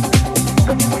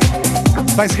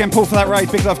 Thanks again, Paul, for that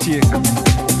raid. Big love to you.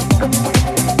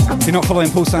 If you're not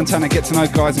following Paul Santana, get to know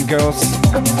guys and girls.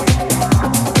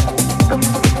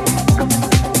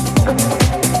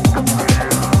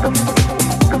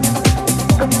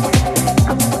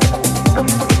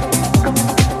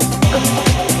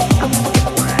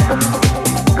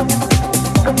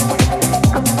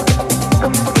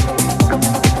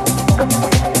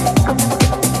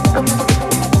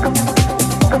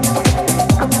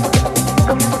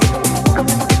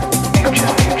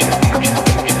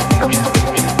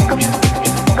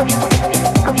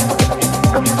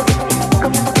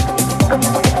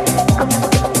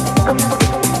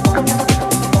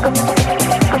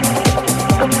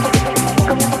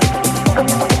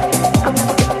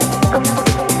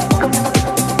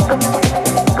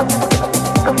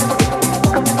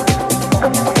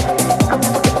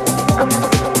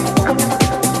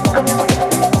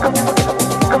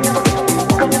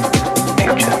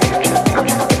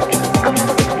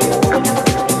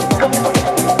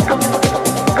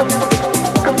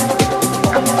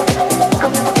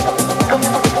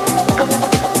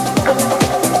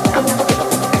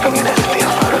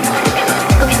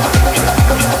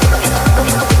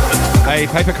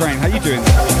 Paper Crane, how you doing?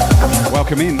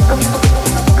 Welcome in.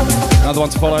 Another one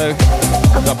to follow,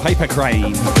 the Paper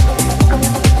Crane.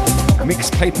 Mix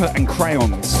paper and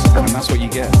crayons, and that's what you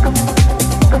get.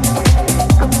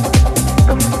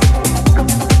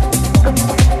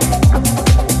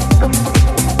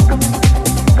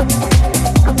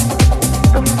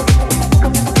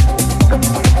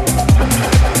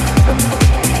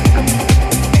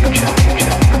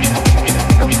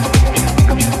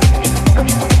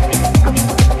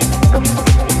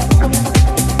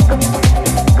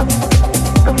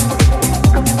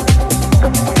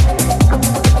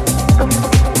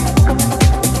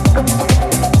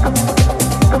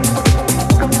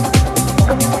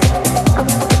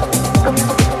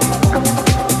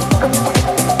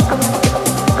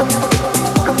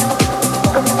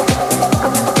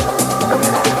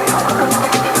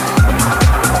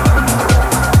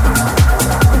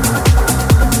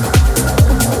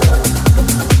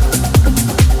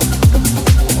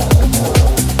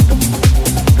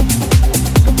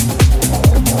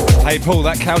 Paul,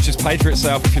 that couch has paid for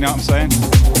itself, if you know what I'm saying.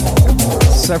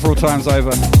 Several times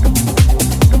over.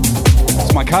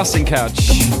 It's my casting couch.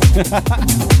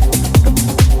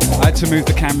 I had to move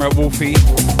the camera, Wolfie.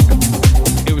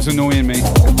 It was annoying me.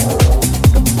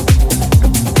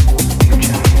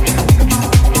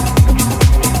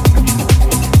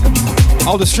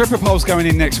 Oh, the stripper pole's going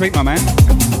in next week, my man.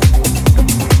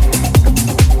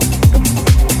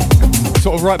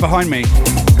 Sort of right behind me.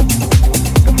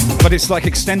 But it's like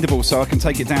extendable, so I can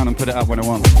take it down and put it up when I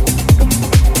want.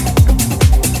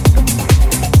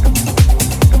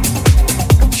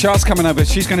 Char's coming over.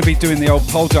 She's going to be doing the old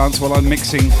pole dance while I'm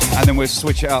mixing, and then we'll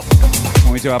switch it up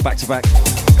when we do our back-to-back.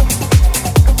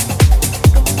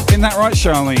 Isn't that right,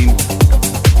 Charlene?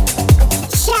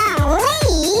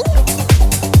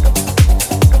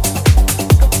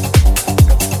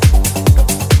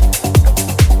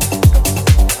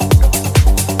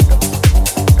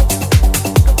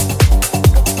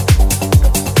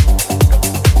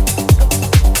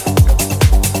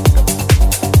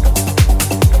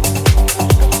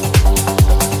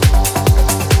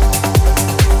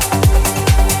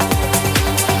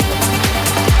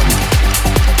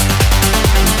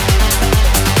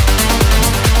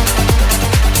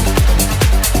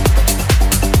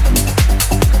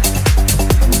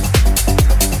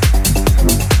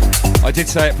 I did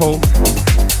say it, Paul.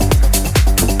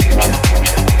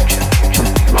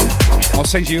 I'll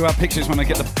send you pictures when I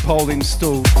get the pole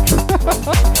installed.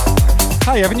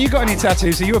 Hey, haven't you got any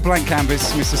tattoos? Are you a blank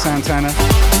canvas, Mr. Santana?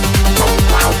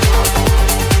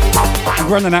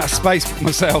 I'm running out of space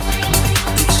myself.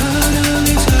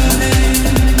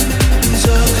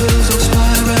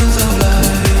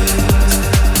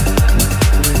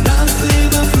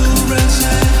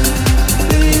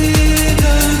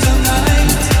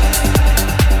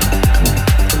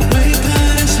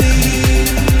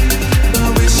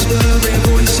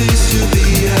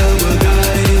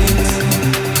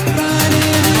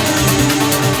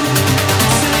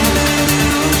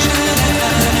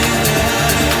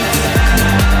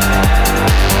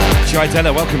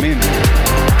 Della, welcome in.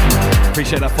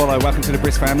 Appreciate that follow. Welcome to the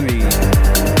Brisk family.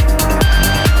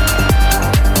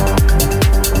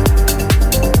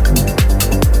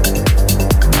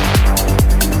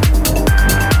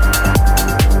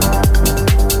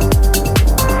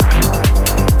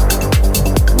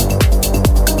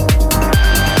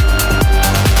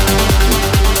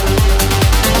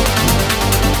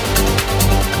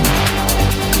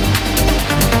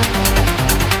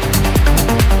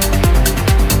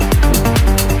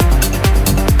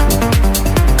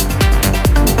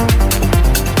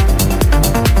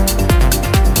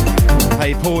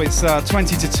 Paul, it's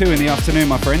 20 to 2 in the afternoon,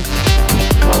 my friend.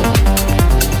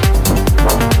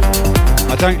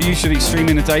 I don't usually stream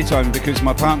in the daytime because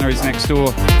my partner is next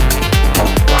door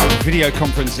video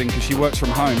conferencing because she works from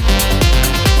home.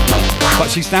 But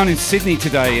she's down in Sydney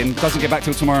today and doesn't get back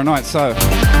till tomorrow night, so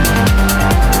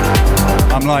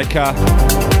I'm like,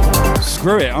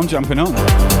 screw it, I'm jumping on.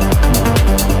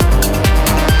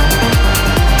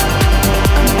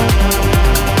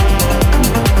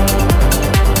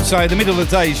 So the middle of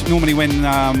the day is normally when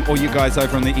all you guys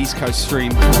over on the East Coast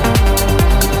stream.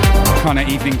 Kind of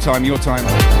evening time, your time.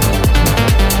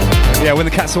 Yeah, when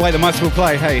the cat's away, the mice will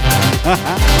play, hey.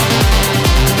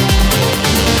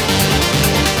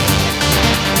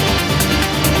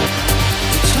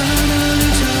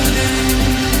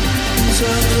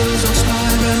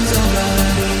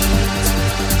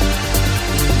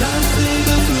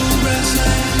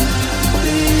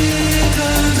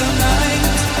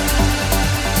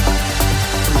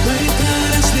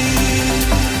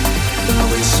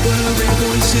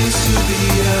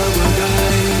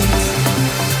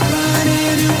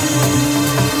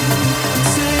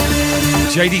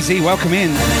 JDZ, welcome in.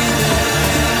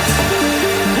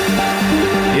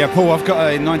 Yeah, Paul, I've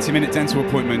got a 90-minute dental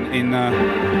appointment in about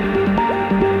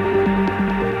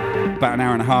an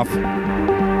hour and a half.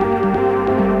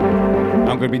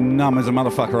 I'm going to be numb as a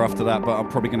motherfucker after that, but I'm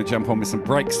probably going to jump on with some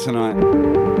breaks tonight.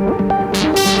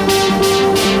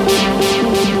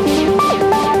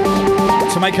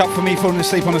 To make up for me falling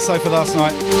asleep on the sofa last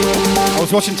night, I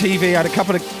was watching TV, I had a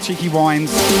couple of cheeky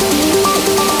wines.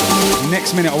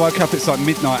 Next minute I woke up, it's like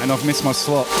midnight and I've missed my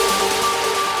slot.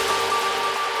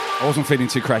 I wasn't feeling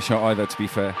too crash out either, to be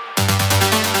fair.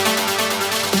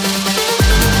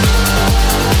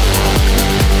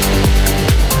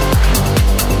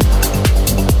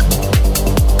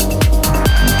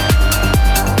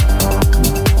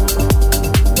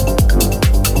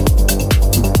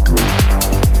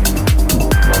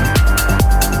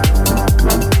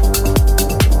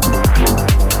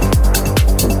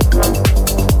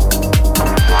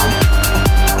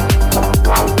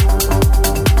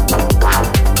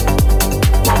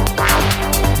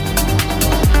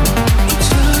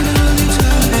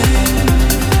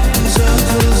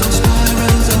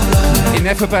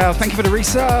 About. Thank you for the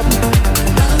resub.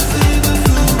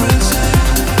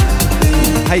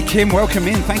 Hey Kim, welcome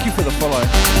in. Thank you for the follow.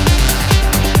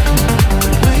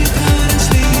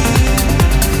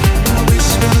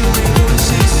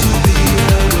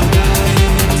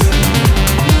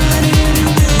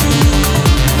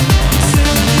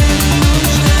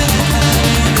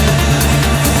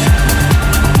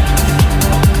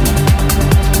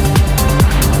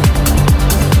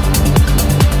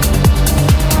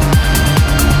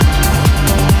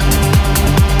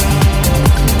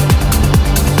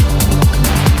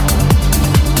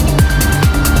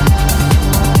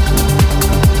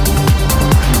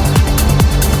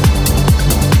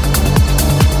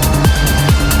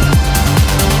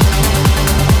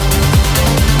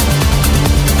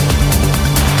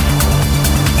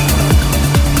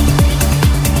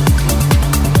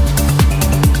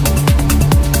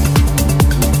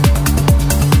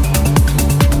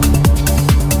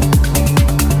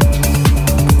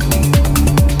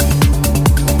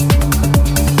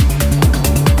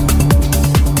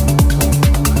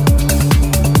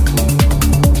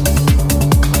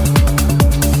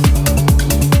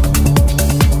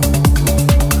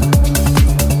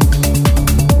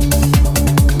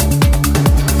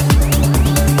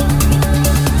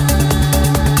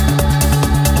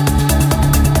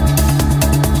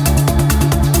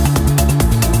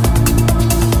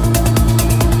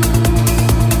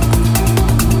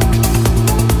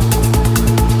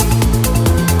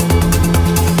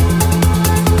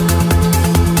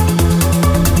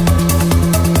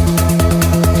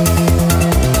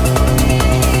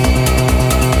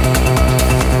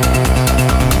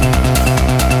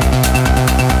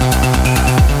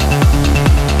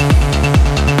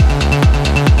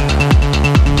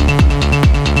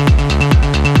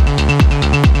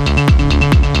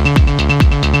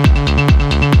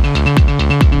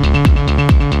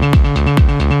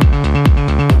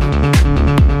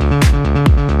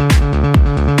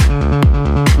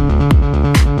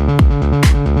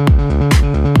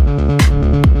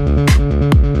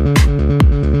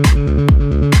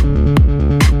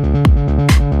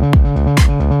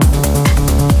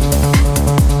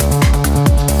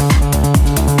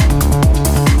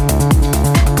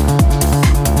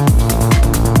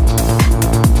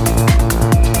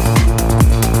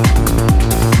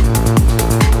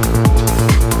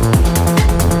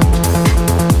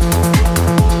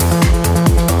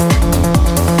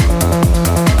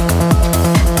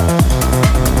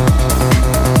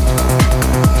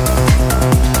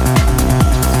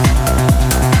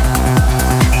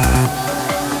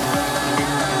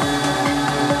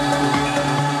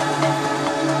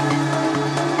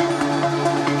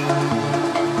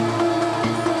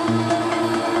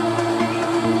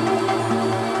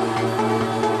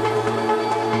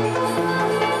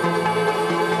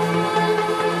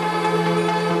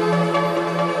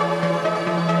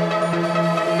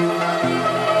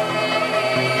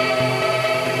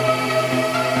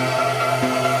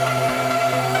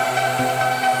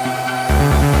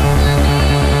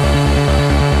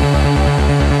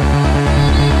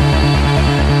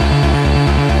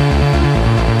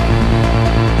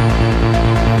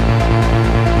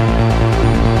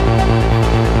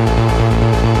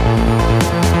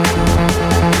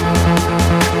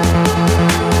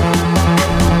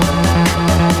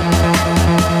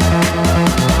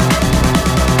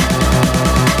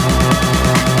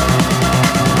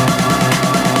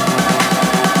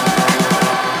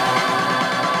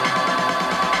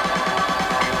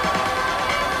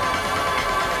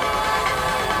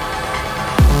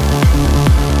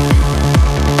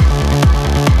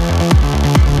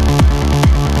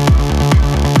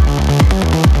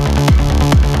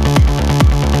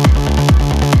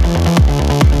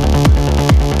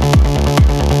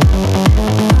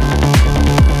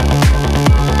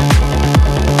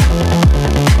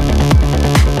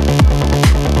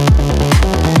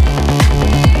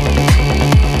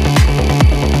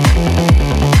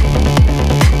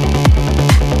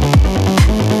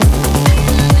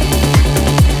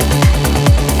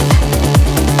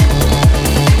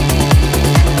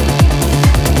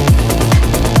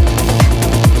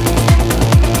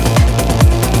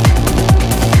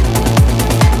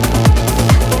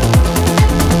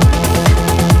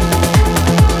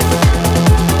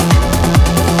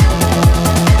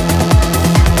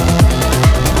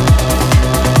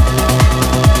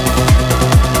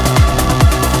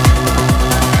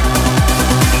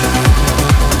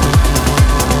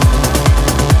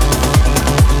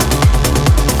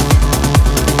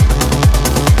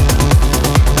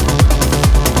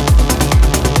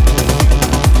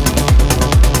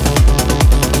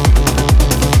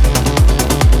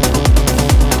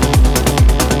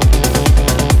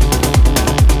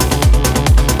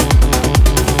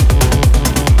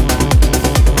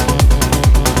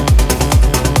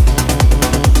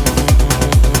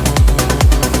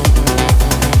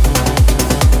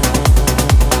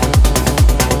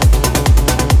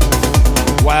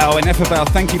 Wow, Ineffable,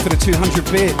 thank you for the 200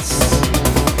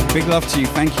 bits. Big love to you,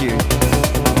 thank you.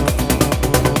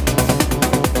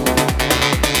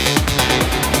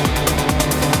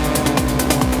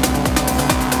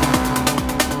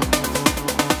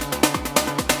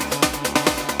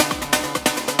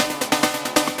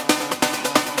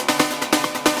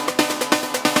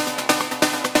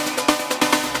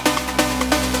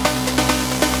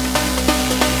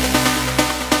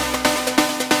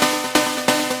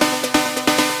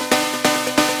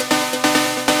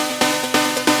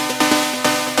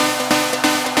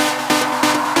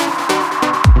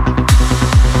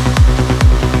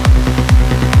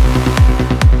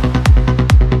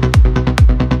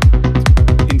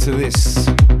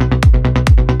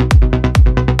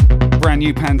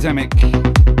 Pandemic.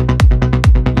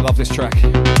 Love this track.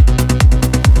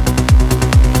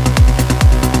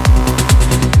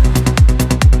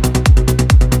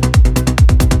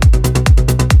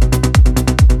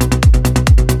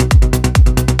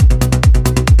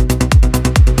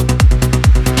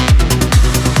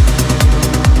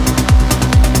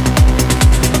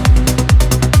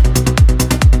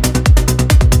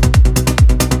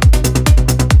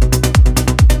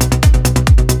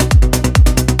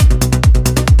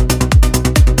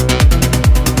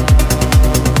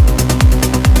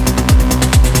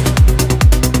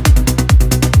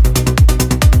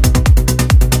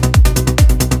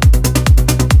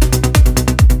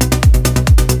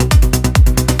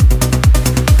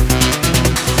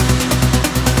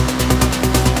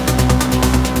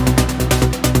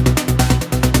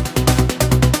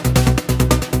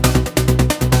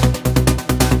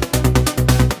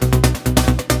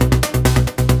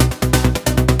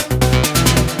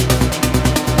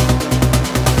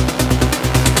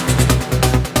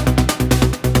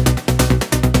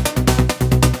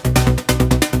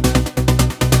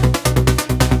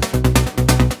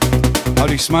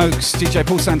 Smokes, DJ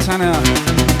Paul Santana,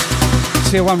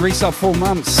 Tier 1 resub 4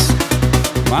 months.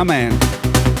 My man.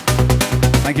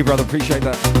 Thank you, brother. Appreciate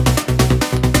that.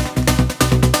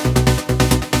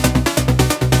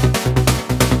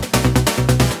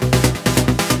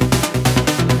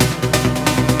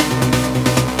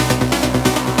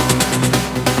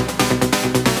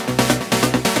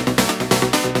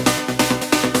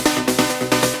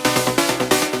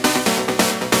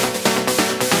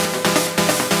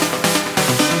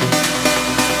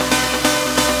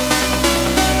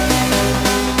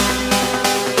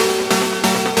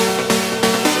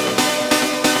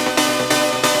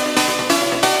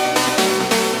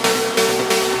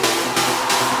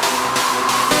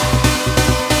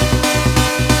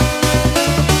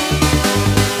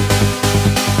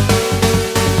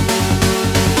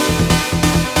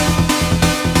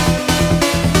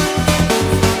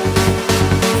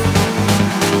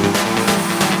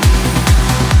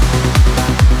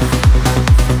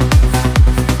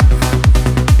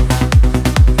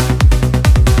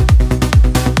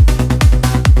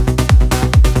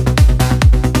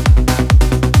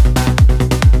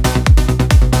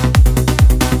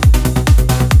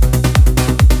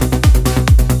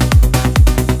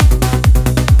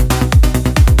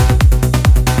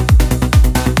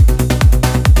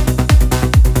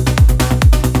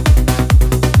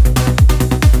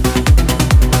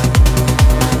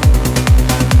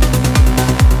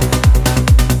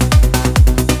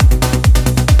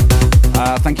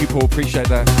 Appreciate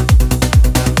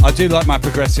that. I do like my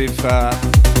progressive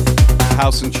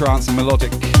house and trance and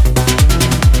melodic.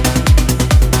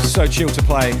 So chill to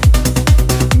play.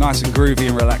 Nice and groovy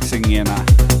and relaxing, you know.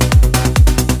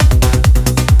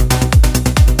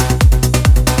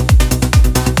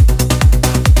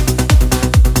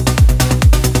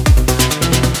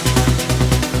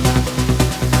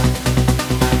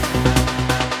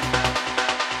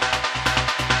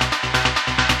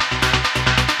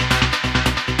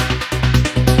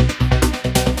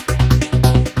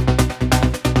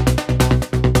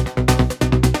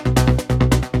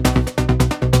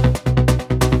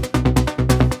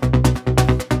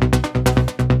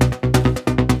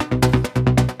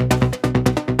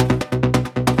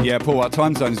 Yeah, Paul, our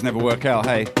time zones never work out,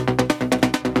 hey?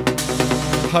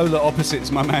 Polar opposites,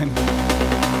 my man.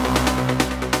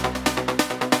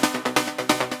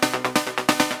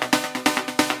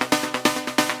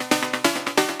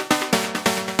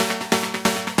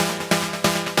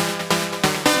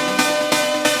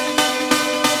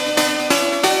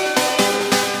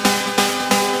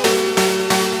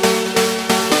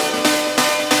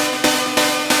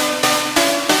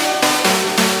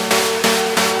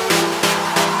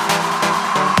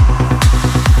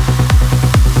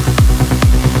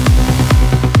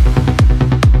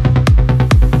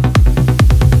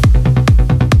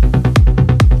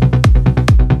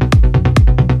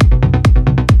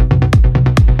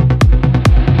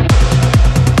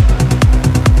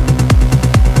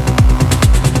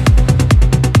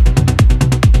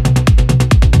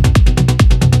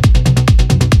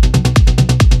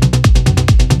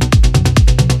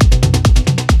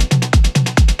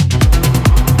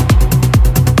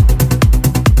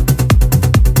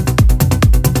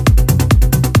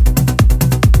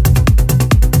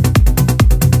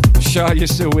 Shah, you're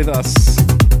still with us.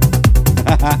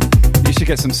 You should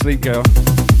get some sleep, girl.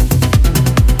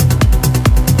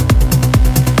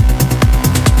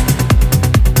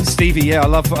 Stevie, yeah, I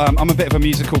love, I'm a bit of a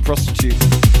musical prostitute.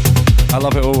 I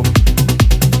love it all.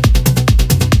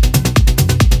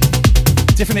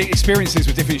 Different experiences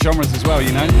with different genres as well,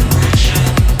 you know?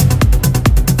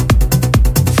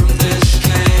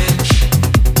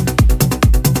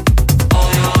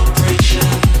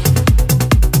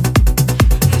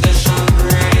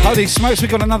 Holy smokes, we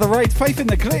got another raid. Faith in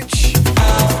the Glitch.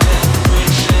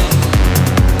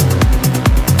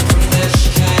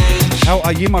 How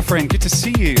are you, my friend? Good to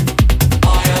see you.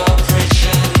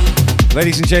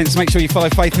 Ladies and gents, make sure you follow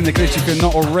Faith in the Glitch if you're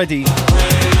not already.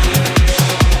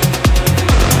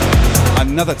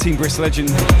 Another Team Brisk legend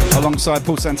alongside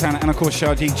Paul Santana and of course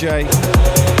Shah DJ.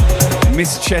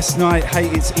 Miss Chestnut, Hey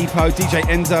It's Epo, DJ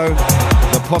Endo.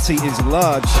 The posse is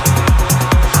large.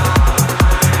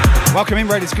 Welcome in,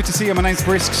 Raid. It's good to see you. My name's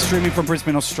Brisk, streaming from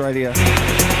Brisbane, Australia.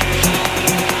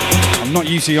 I'm not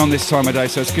usually on this time of day,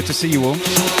 so it's good to see you all.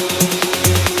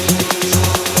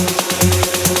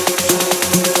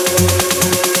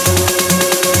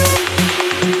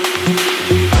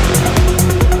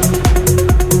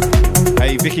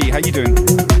 Hey, Vicky, how you doing?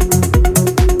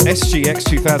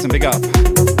 SGX2000, big up.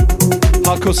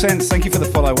 Hardcore Sense, thank you for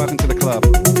the follow. Welcome to the club.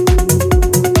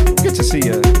 Good to see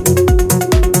you.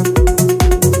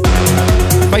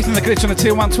 Faith in the Glitch on a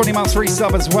tier 1, 20 months free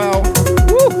sub as well.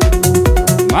 Woo!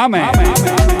 My man.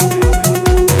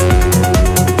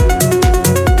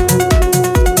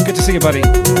 Good to see you, buddy.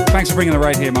 Thanks for bringing the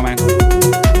raid here, my man.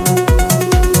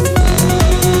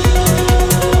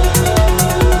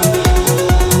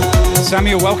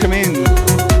 Samuel, welcome in.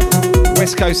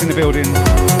 West Coast in the building.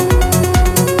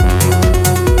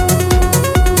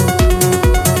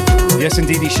 Yes,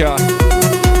 indeedy, Shah.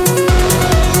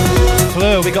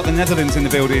 Fleur, we got the Netherlands in the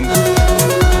building.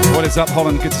 What is up,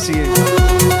 Holland? Good to see you.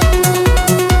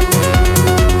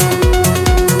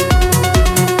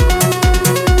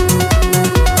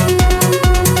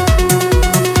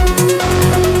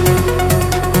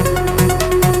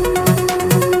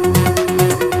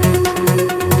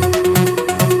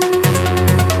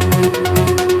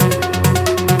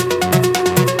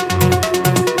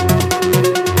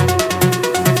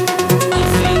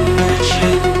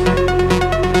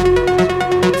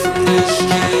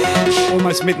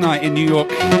 Midnight in New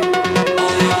York.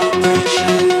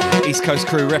 East Coast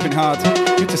crew repping hard.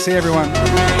 Good to see everyone.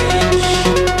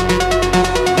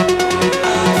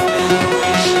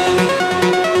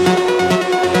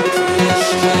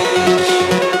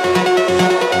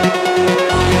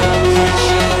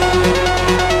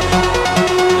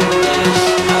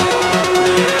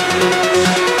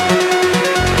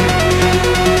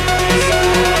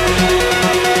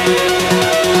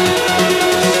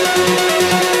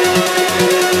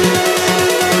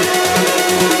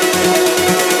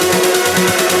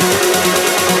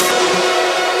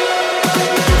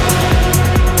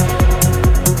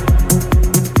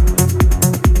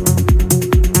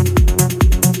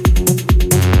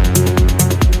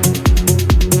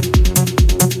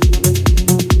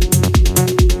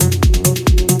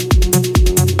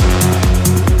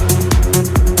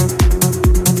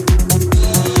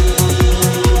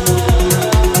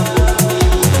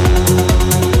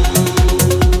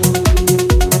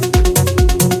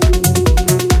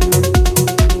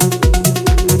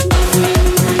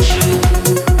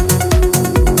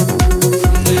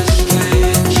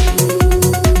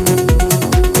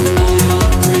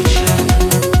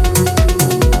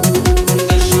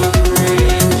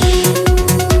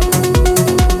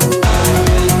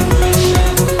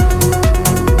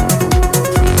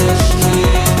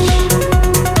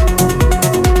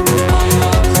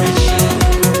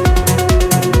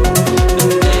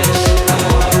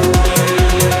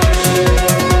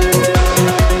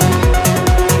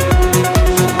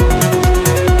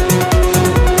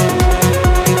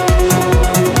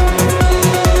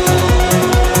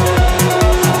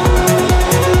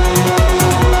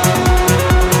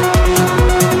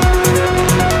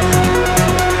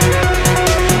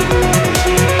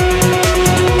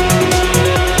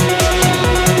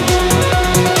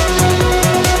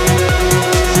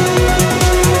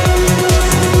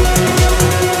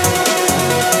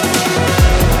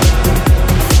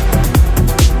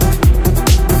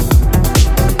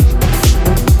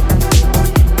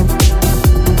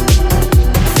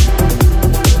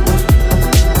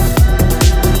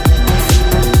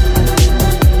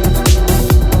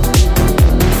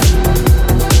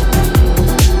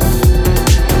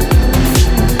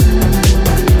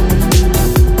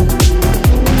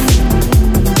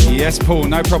 Paul,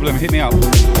 no problem, hit me up.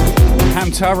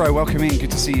 Hamtaro, welcome in,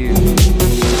 good to see you.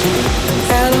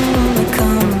 I don't wanna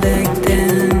come back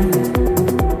down.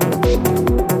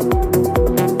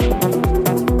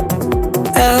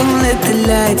 I won't let the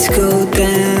lights go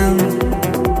down.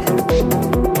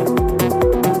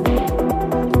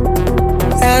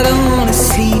 I don't wanna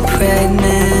sleep right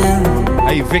now.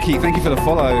 Hey Vicky, thank you for the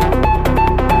follow.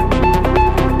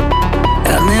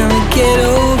 I'll never get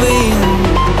over you.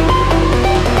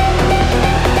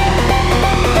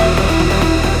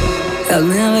 I'll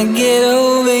never get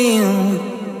over you.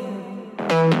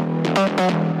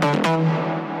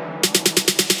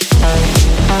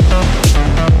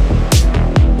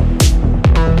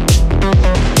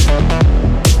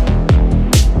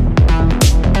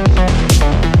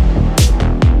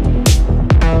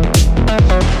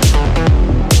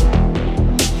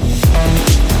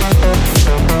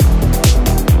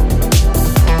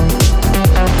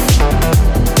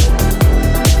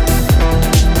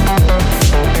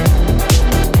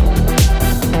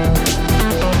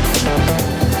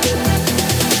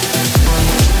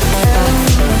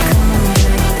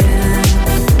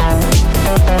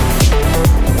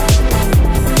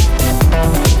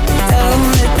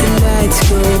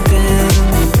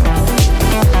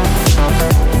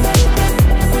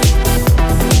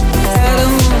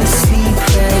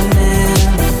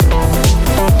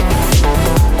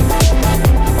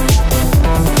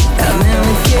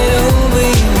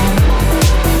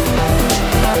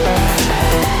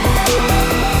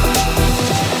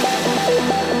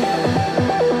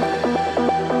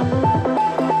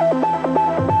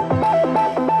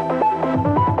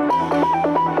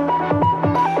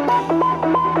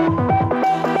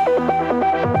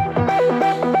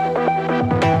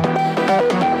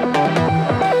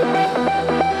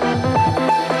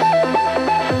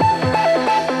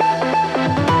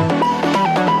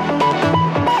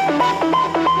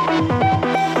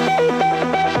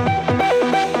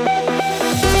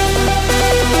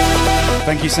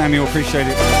 Thank you, Samuel, appreciate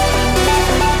it.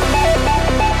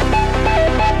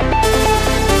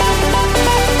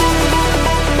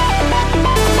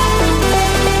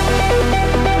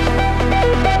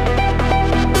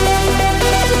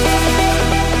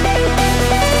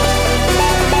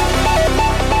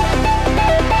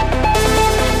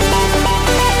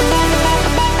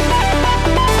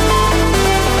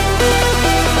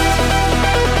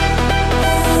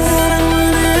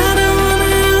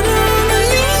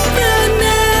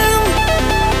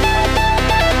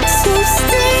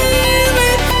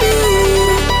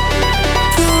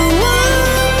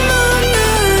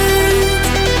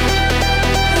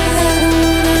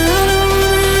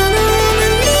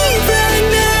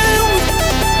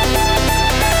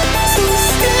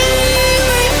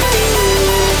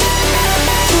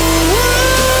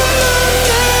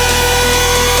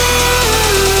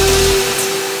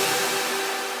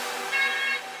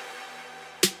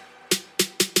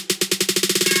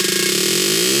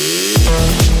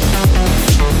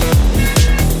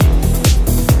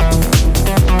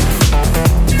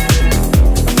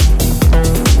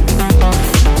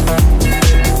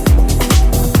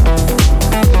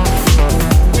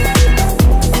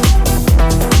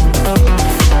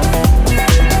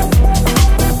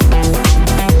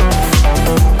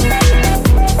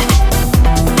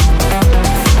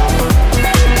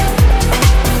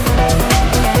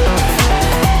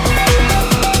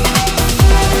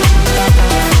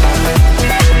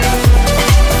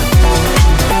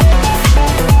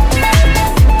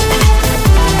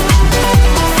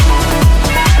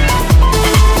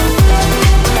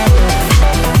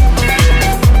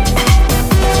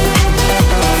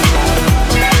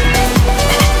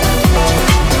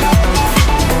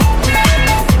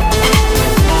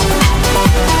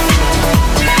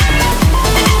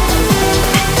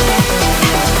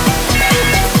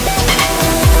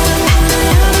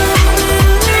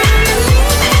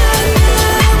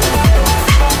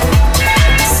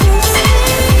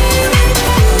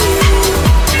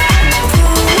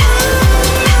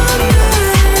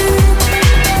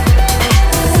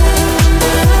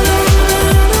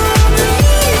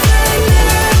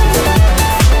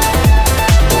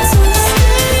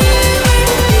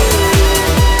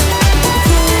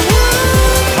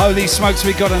 Holy smokes,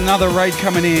 we got another raid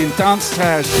coming in. Dance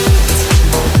Tash.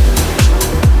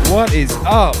 What is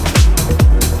up?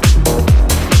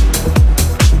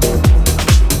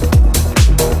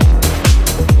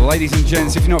 Ladies and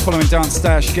gents, if you're not following Dance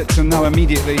Tash, get to know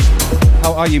immediately.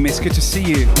 How are you, miss? Good to see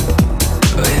you.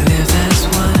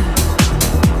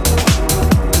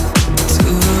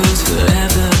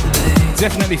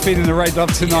 Definitely feeling the raid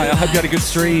love tonight. I hope you had a good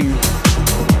stream.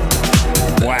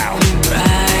 Wow.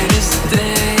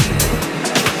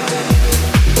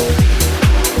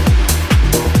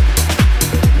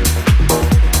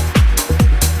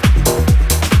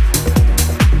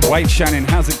 Wade Shannon,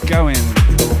 how's it going?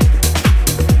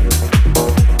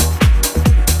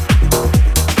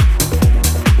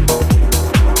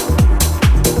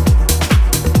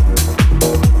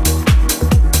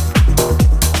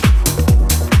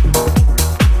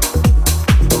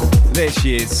 There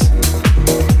she is.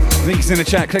 Link is in the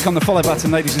chat. Click on the follow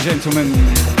button, ladies and gentlemen.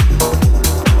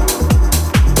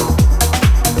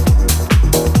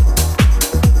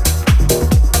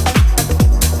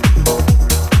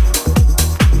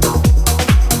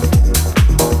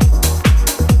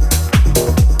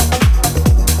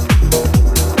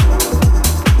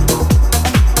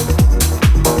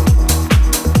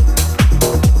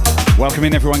 Welcome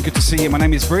in, everyone. Good to see you. My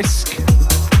name is Brisk,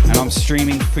 and I'm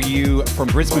streaming for you from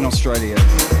Brisbane, Australia.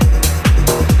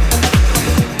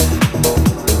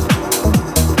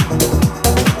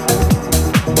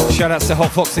 Shout outs to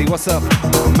Hot Foxy. What's up?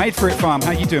 Made for It Farm.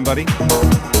 How you doing, buddy?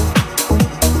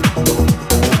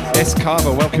 S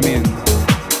Carver, welcome in.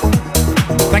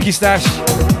 Thank you, Stash.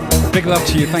 Big love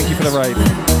to you. Thank you for the raid.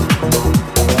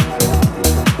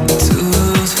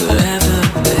 Tools forever,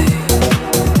 babe.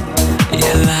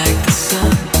 Yeah, like the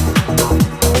sun,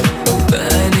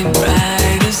 burning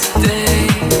bright as day.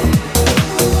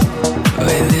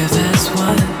 We live as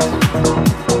one.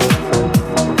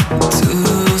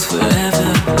 Tools forever,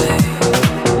 babe.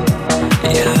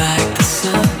 Yeah, like the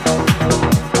sun,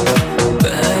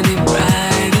 burning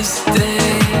bright as day.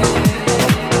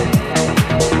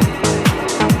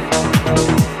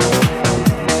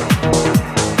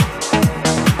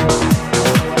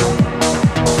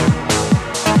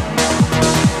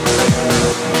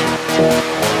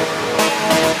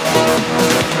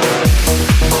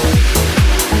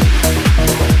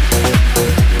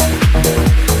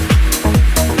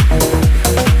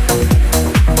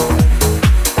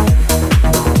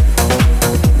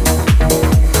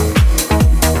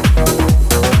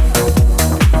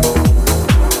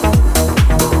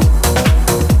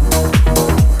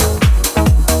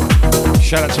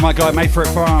 Shout out to my guy, Made for It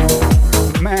Farm.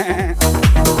 Mad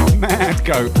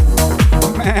goat.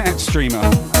 Mad streamer.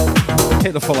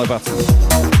 Hit the follow button.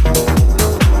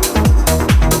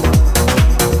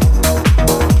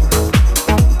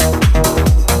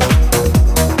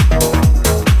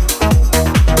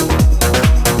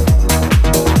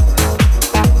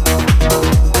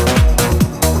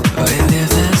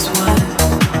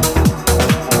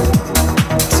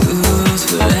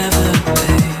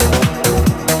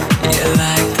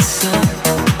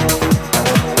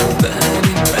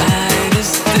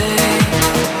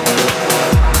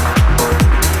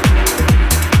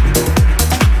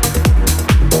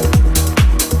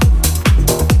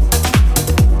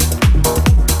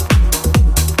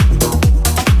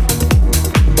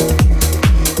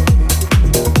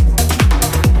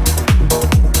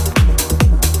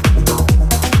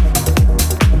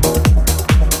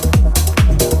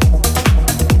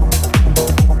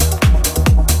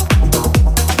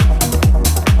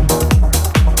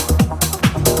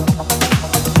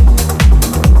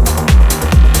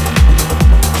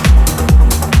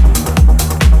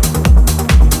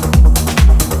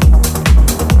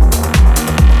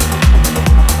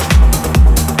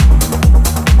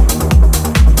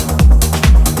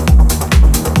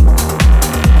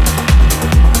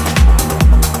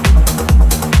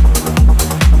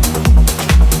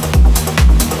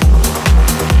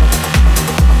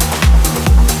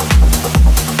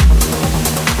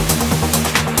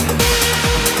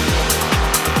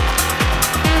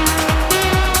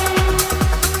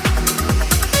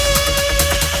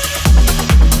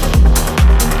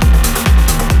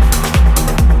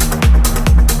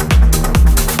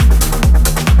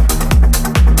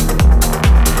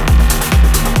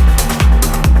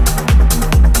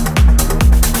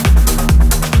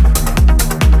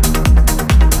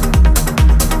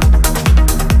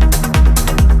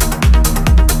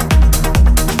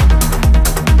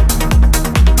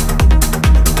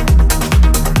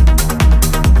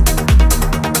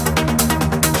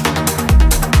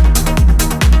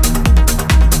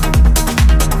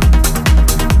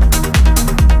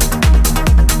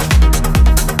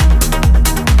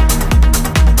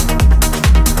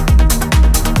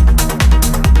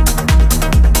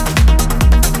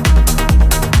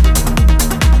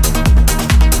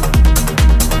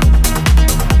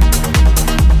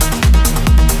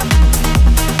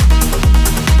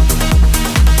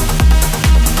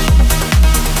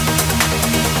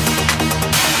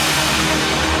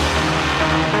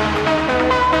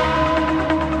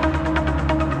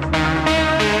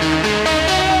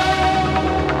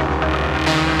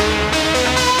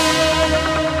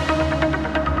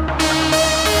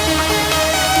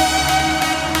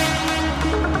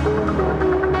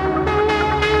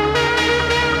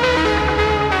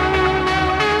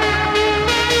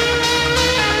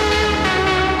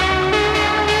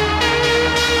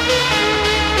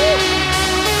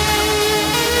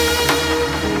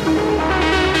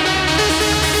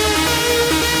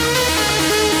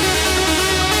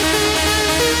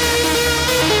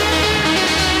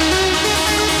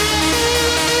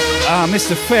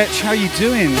 Mr. Fetch, how you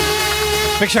doing?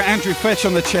 Big shout Andrew Fetch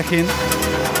on the check-in.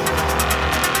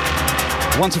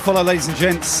 Want to follow, ladies and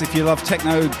gents, if you love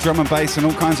techno, drum and bass and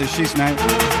all kinds of shiz now.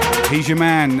 He's your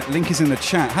man. Link is in the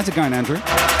chat. How's it going, Andrew?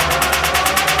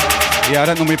 Yeah, I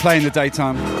don't normally play in the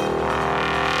daytime.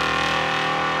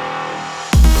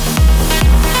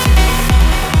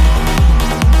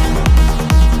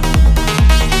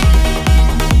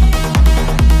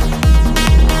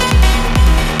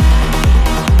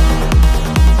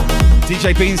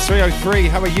 DJ Beans 303,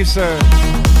 how are you, sir?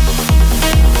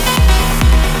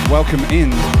 Welcome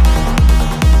in.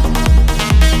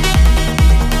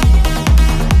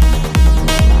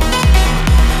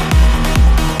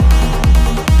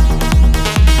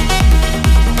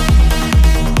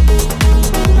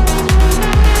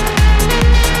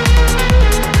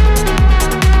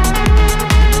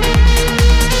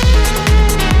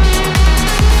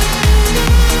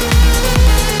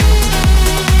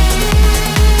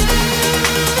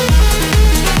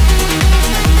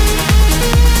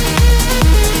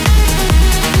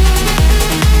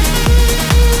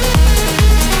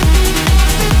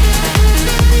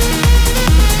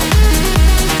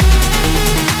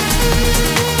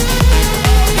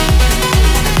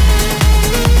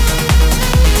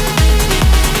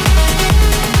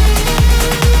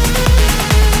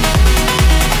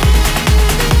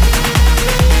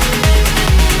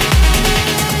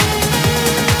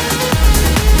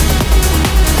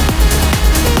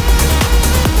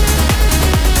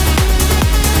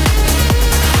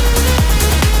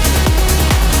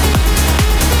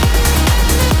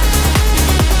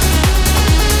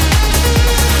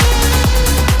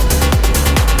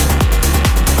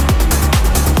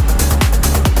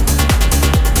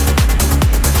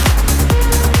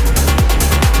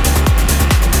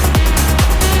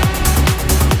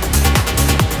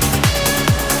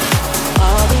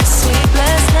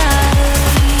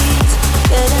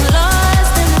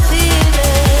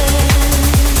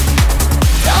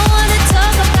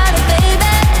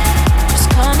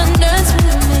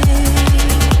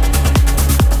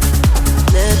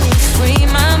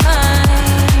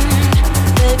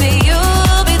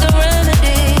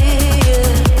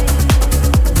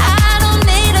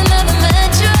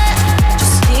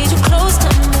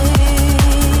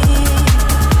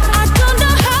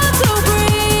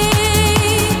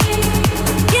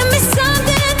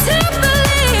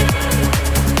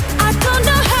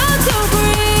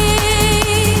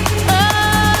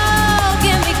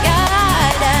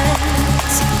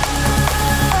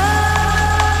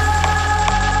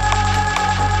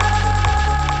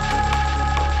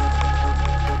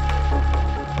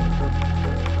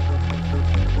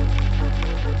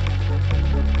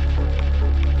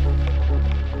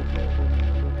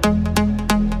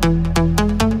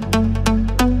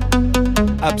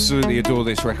 Absolutely adore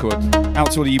this record.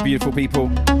 Out to all of you beautiful people.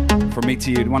 From me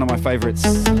to you, one of my favourites.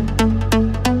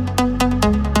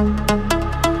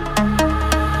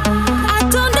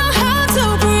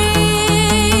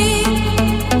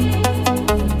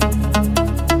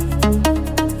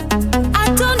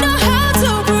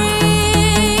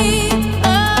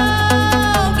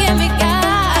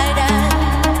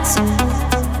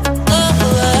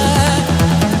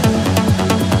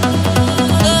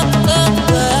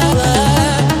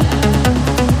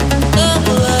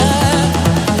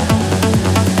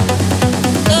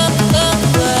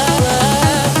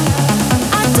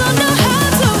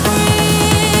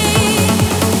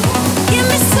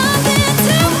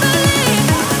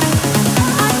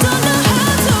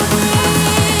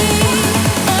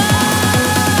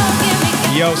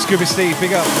 Scuba Steve,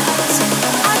 big up.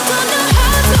 I don't know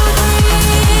how to breathe.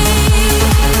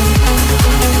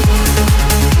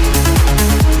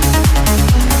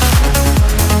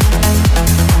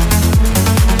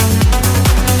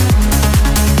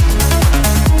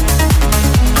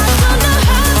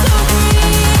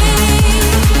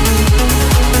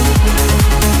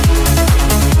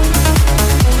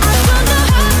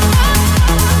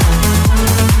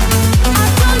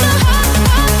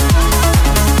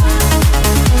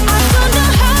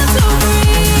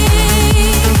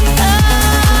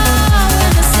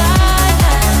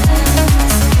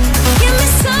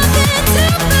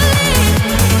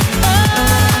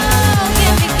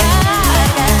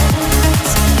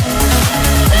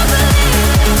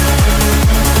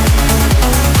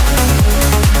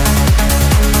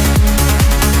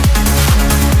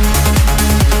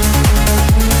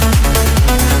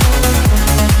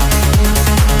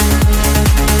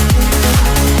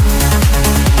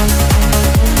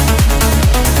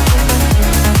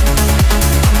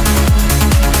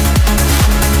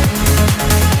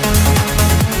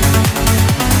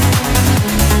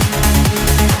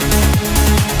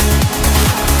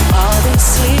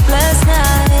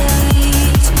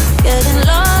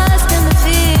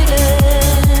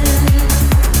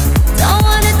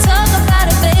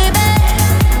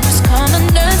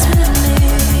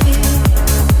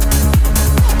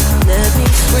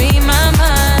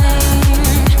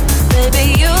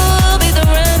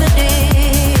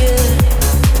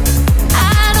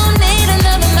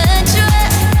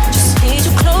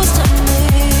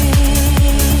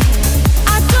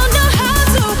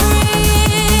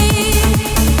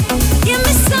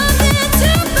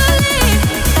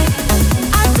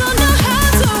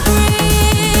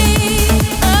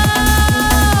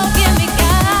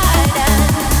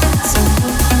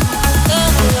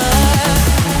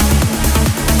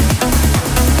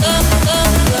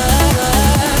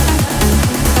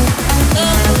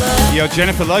 Yo,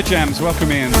 Jennifer Lojams, welcome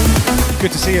in.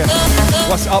 Good to see you.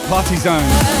 What's up, Party Zone?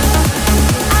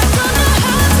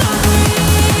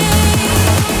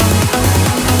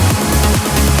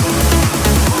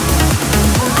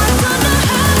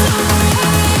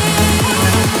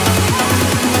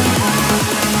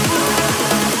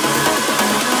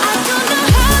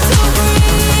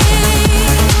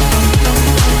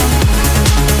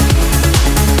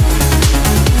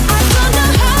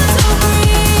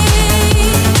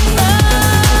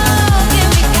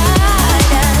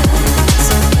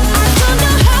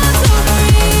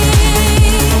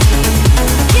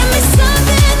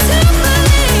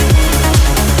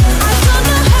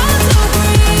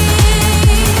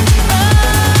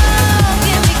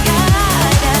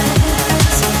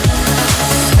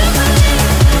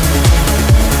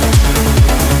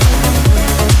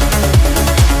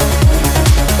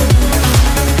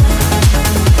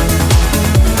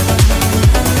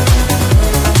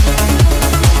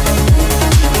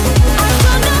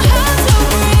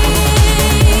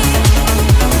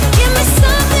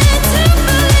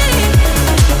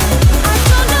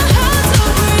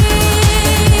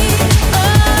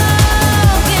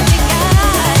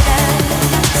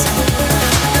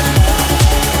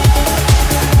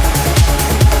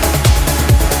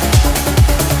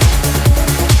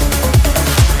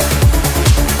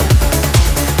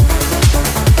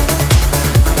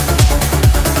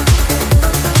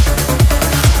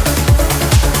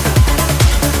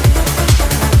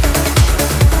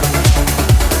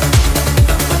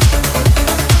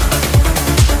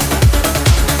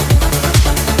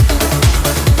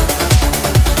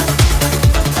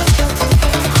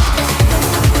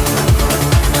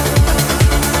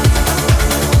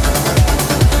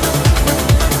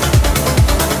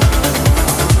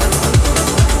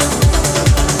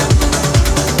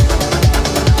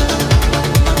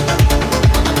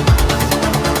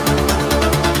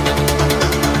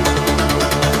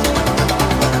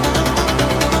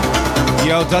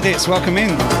 Duddits, welcome in.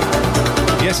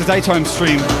 Yes, a daytime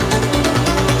stream.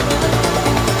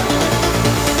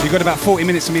 You've got about 40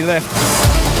 minutes of me left.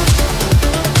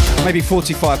 Maybe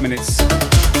 45 minutes.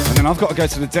 And then I've got to go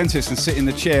to the dentist and sit in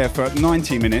the chair for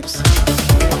 90 minutes.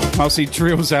 Whilst he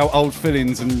drills out old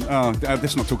fillings and...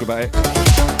 let's not talk about it.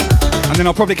 And then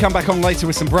I'll probably come back on later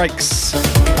with some breaks.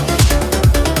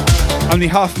 Only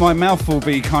half my mouth will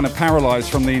be kind of paralysed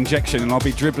from the injection and I'll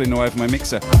be dribbling all over my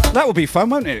mixer. That will be fun,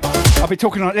 won't it? I'll be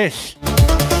talking like this.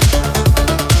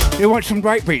 You want some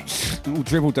break beats? All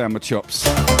dribble down my chops.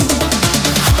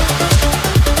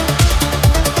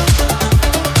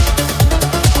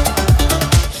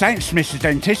 Thanks, Mr.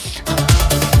 Dentist.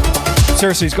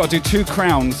 Seriously, he's got to do 2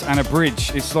 crowns and a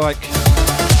bridge. It's like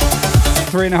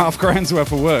 3.5 grand's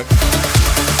worth of work.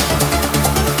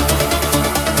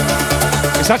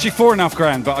 It's actually 4.5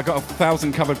 grand, but I got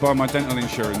 1,000 covered by my dental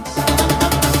insurance.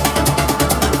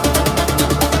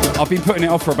 I've been putting it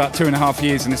off for about 2.5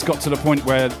 years and it's got to the point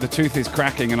where the tooth is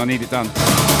cracking and I need it done.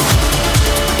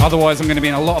 Otherwise I'm going to be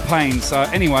in a lot of pain. So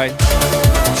anyway,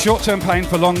 short-term pain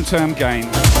for long-term gain.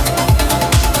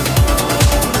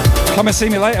 Come and see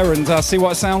me later and see what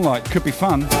I sound like. Could be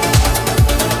fun.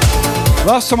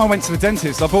 Last time I went to the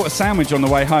dentist, I bought a sandwich on the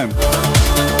way home.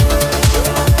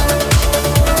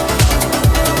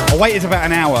 I waited about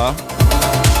an hour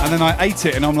and then I ate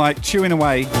it and I'm like chewing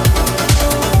away.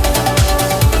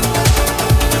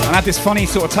 I had this funny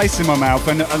sort of taste in my mouth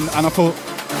and I thought,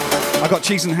 I got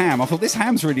cheese and ham. I thought, this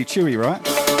ham's really chewy, right?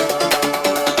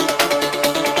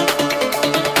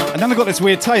 And then I got this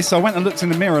weird taste, so I went and looked in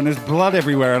the mirror and there's blood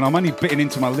everywhere and I'm only bitten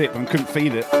into my lip and couldn't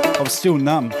feed it. I was still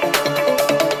numb.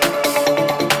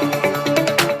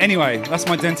 Anyway, that's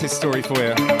my dentist story for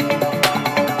you.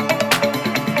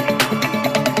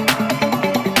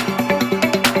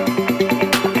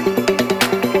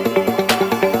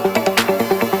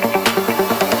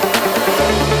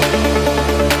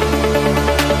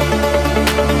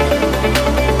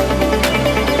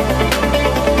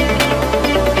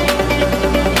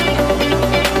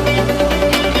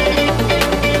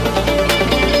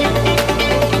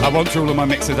 All of my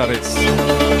mixer duddits.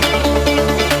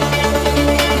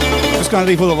 Just going to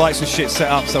leave all the lights and shit set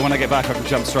up so when I get back I can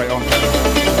jump straight on.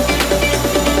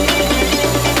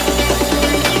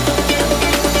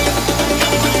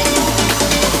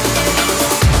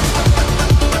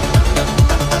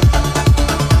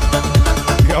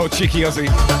 Oh, cheeky Aussie.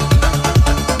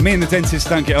 Me and the dentist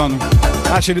don't get on.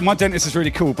 Actually, my dentist is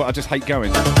really cool, but I just hate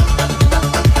going.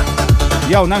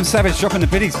 Yo, Known Savage dropping the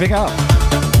biddies, big up.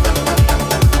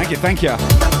 Thank you.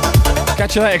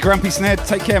 Catch you later, Grumpy Sned.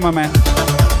 Take care, my man.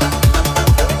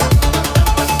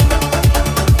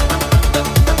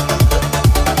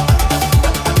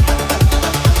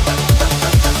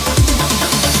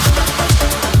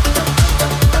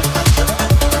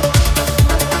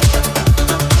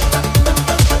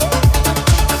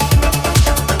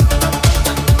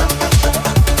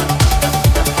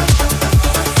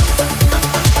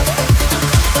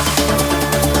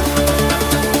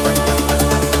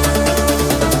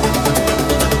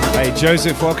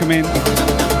 Joseph, welcome in.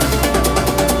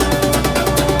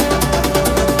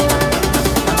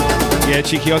 Yeah,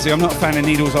 Cheeky Aussie, I'm not a fan of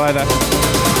needles either.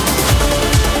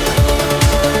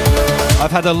 I've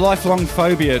had a lifelong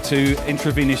phobia to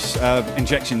intravenous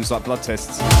injections like blood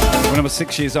tests. When I was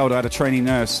 6 years old, I had a trainee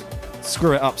nurse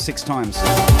screw it up 6 times.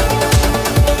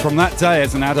 From that day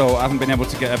as an adult, I haven't been able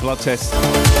to get a blood test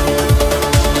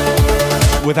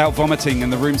without vomiting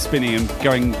and the room spinning and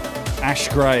going ash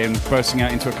grey and bursting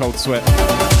out into a cold sweat.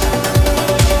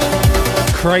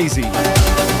 Crazy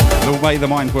the way the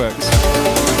mind works.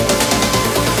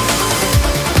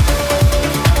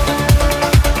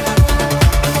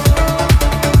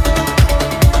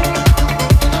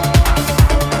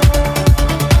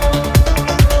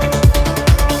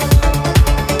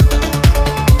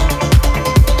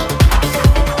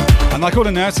 And like all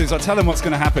the nurses, I tell them what's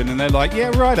going to happen and they're like,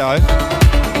 yeah, righto.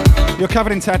 You're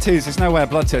covered in tattoos, there's no way a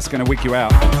blood test's going to wig you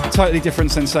out. Totally different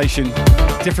sensation,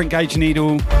 different gauge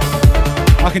needle.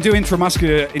 I can do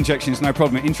intramuscular injections, no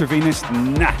problem. Intravenous,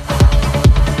 nah.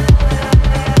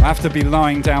 I have to be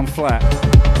lying down flat.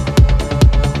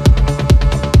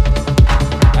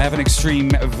 I have an extreme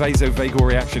vasovagal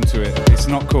reaction to it. It's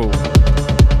not cool.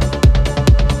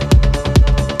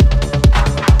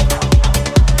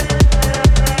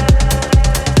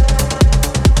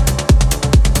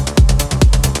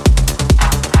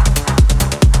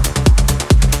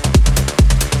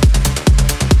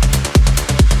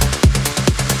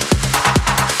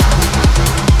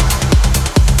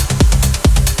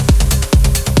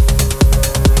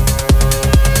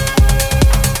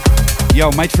 Yo,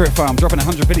 made for it farm, dropping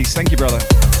 100 biddies. Thank you, brother.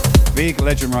 Big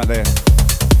legend right there.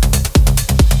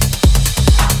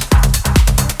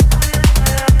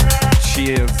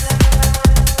 Cheers.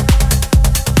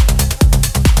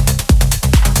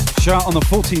 Shart on the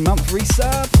 14-month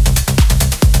resub.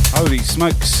 Holy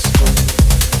smokes.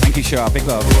 Thank you, Shart. Big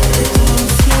love.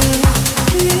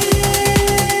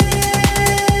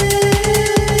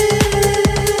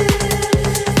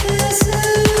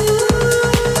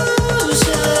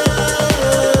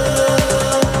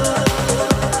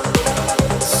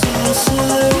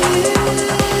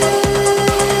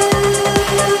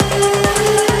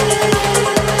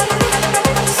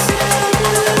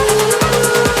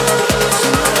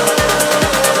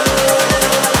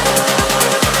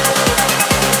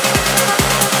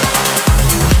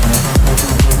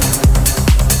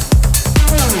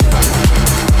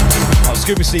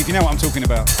 Scuba Steve, you know what I'm talking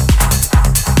about.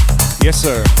 Yes,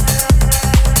 sir.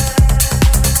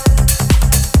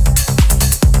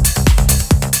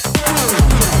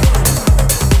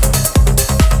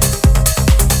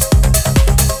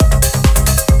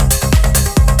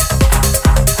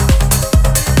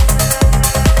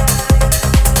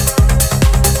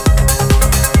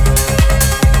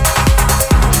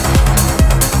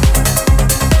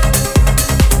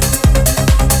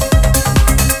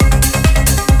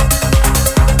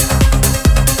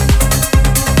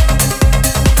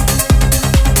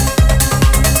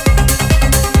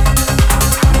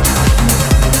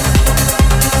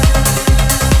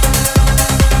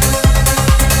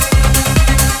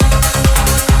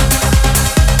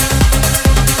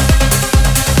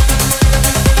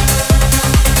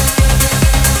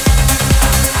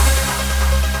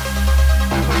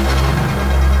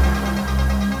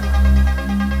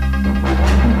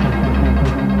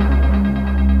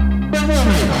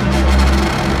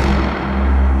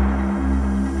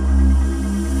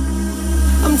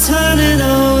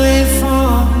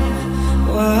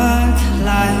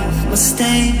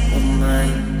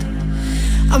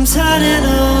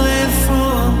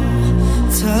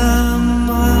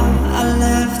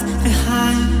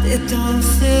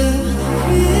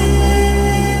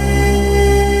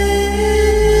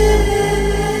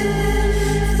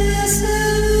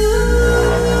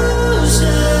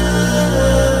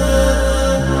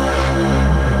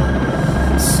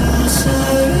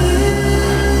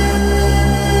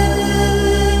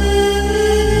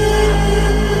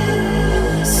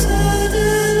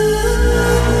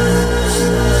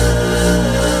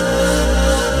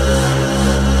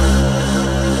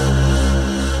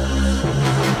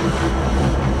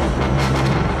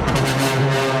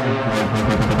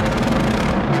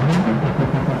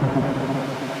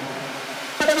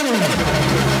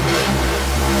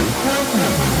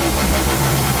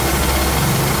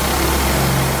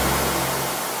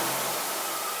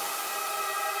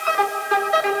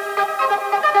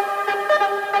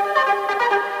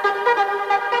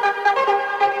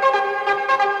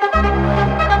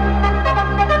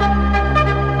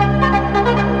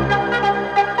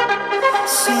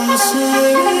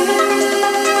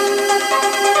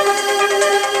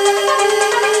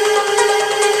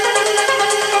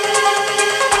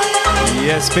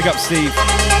 Yes, big up Steve.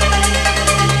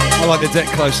 I like the deck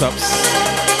close-ups.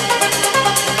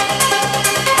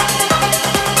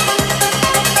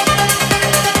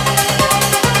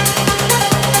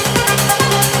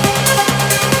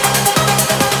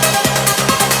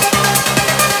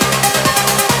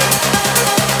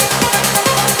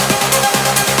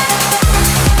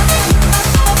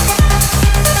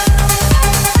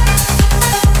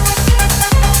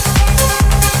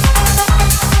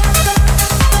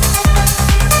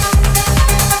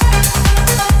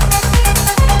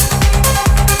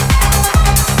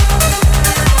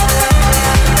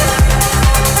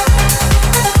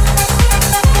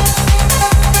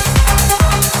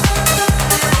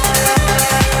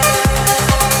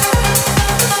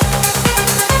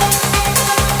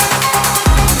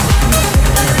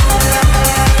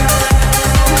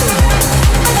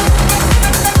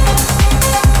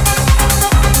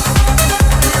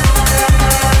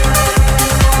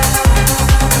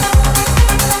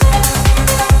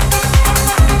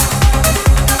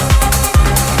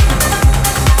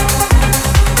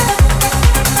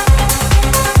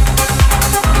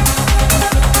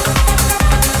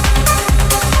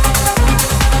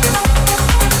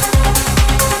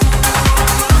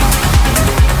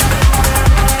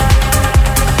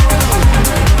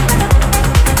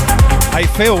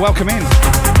 Phil, welcome in.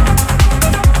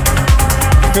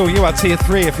 Phil, you are tier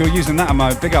 3 if you're using that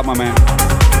mode. Big up, my man.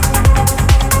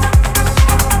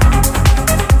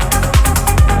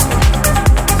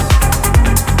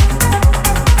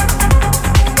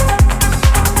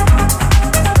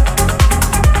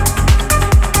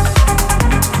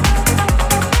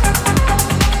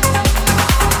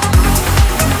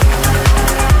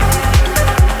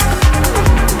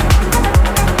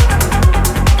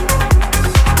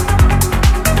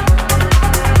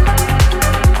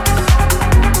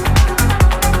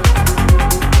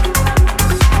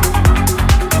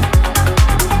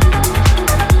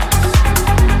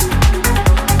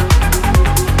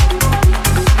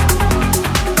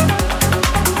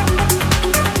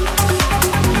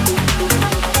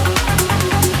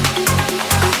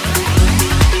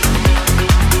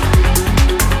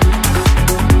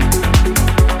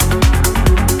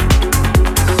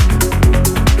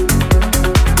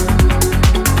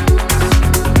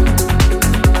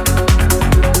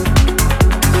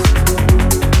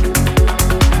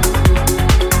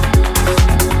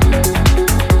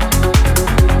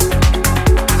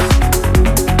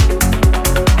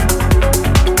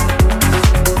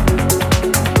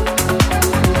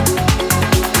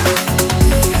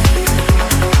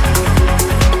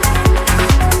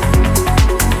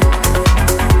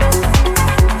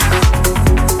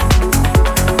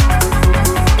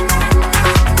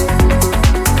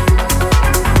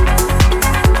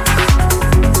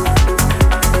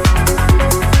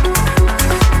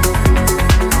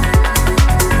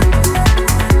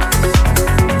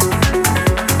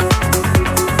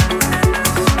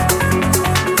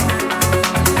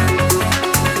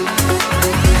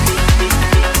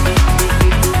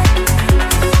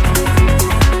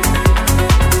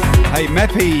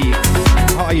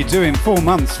 Doing 4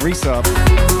 months resub,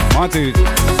 my dude.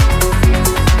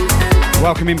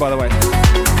 Welcome in, by the way.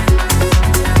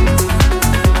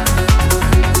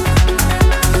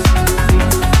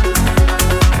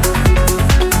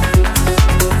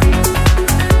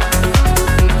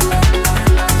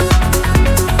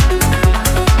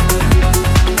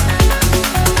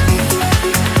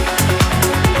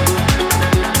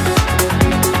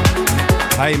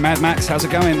 Hey, Mad Max, how's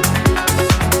it going?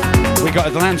 We got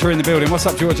Atlanta in the building. What's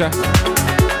up, Georgia?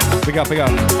 Big up, big up.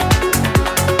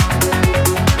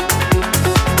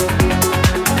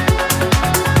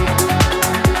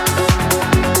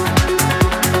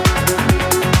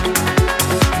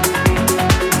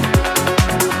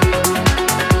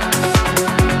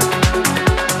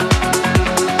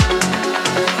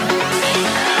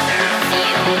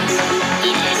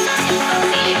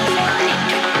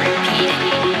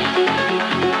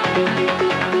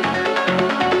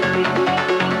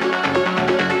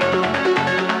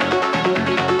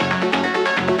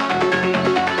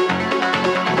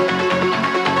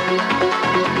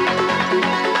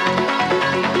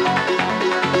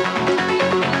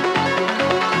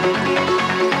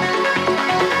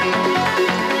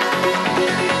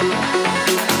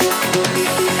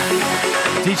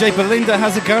 DJ Belinda,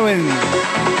 how's it going?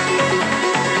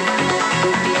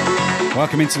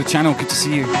 Welcome into the channel, good to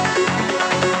see you.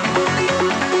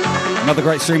 Another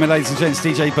great streamer, ladies and gents,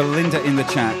 DJ Belinda in the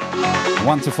chat.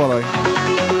 One to follow.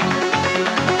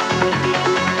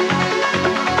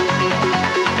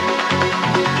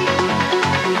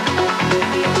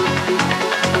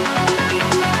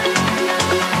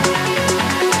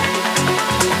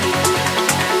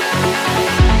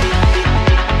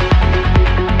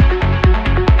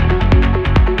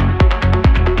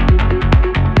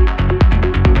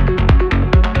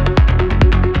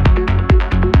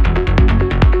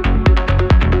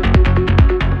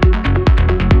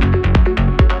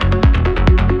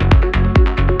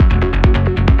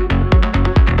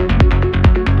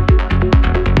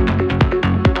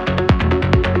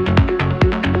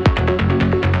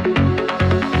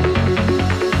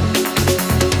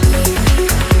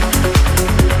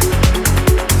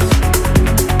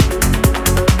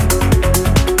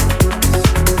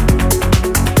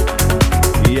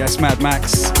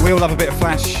 Max. We all love a bit of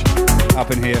Flash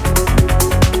up in here.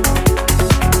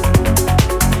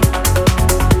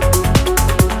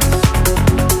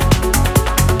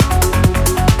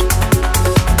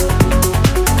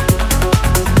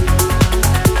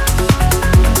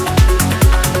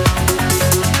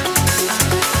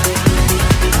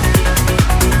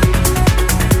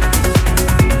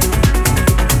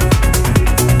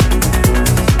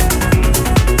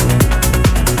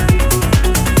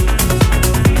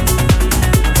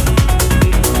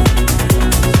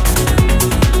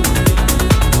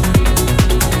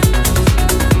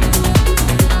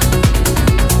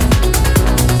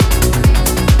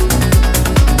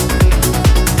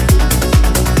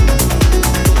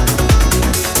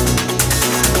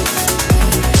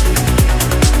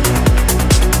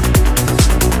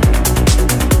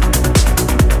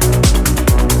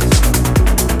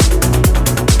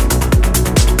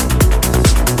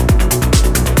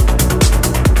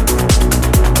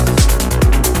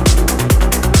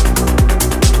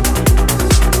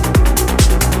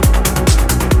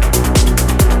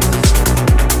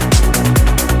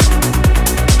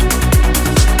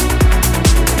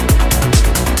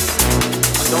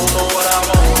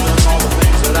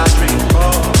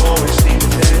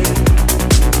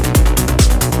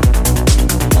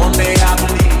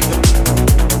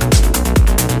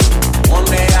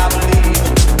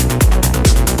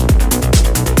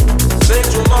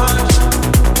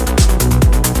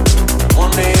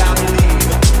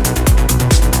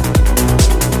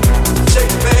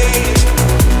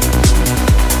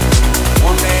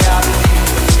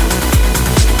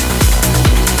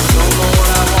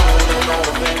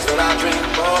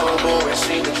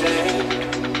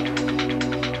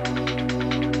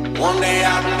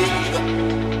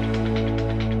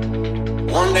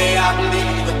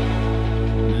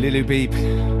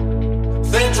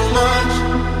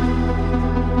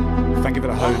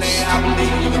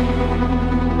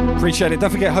 Appreciate it. Don't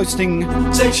forget hosting.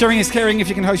 Sharing is caring. If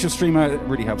you can host your streamer, it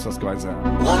really helps us guys out.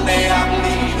 One day I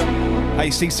believe. Hey,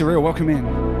 Steve Surreal, welcome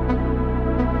in.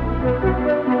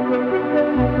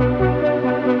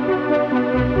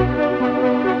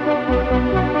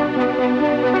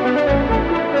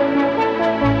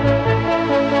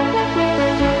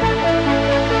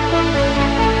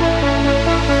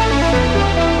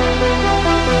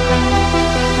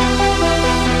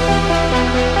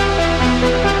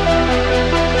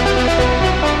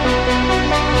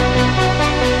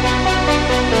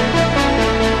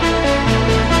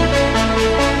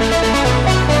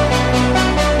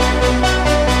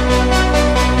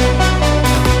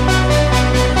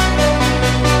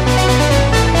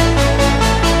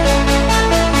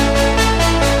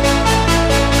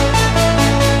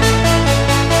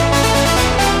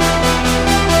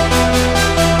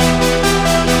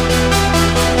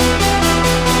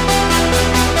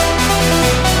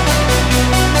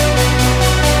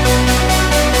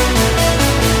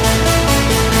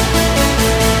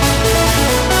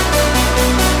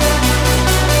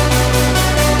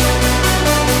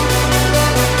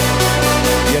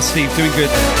 Steve, doing good.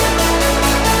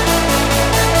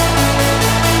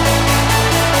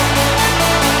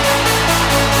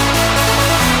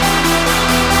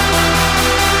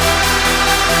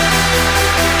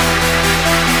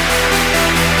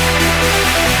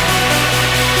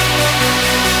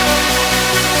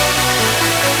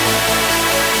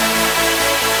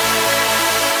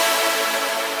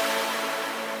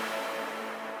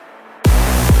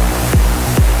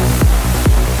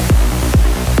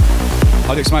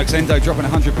 Holy Smokes, Endo dropping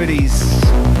 100 biddies.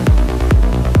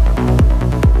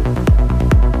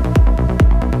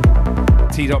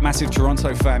 T-Dot, massive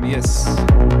Toronto fam, yes.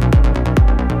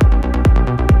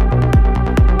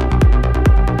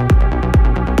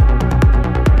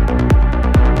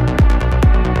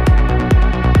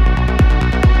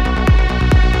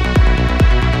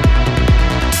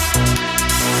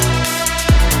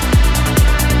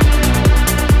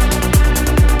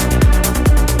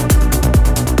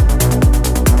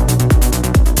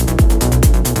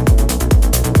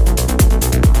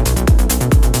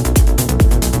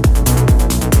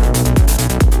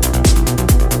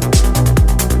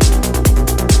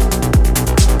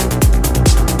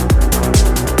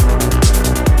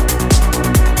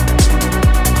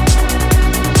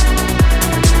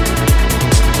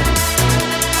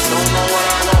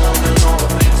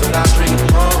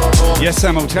 Yes,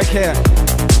 Samuel, take care.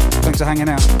 Thanks for hanging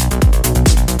out.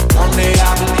 One day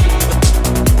I believe.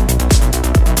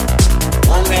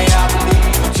 One day I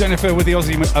believe. Jennifer with the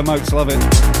Aussie emotes, love it.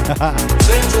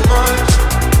 Think too much.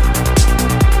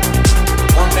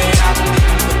 One day I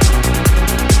believe.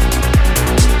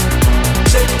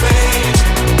 Take pain.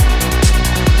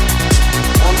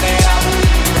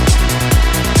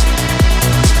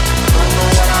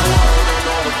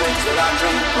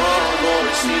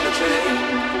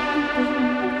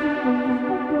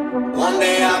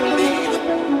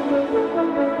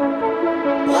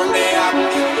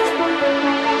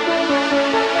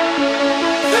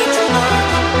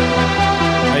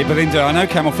 Hey Belinda, I know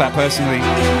Camel Fat personally.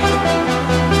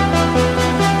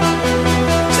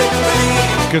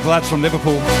 Good lads from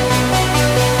Liverpool.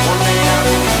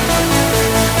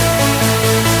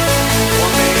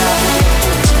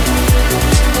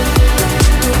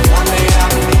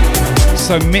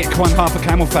 So Mick, one half of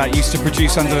Camel Fat, used to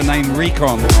produce under the name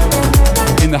Recon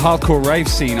in the hardcore rave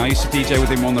scene. I used to DJ with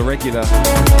him on the regular.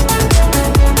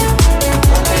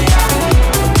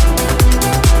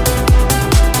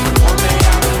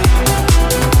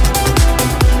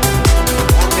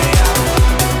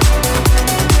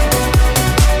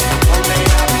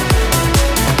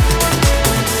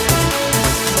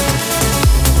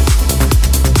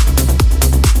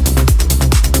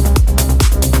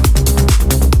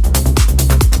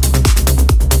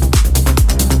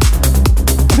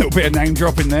 Bit of name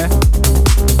dropping there.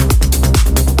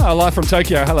 Oh, live from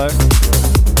Tokyo, hello.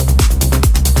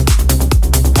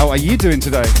 How are you doing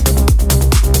today?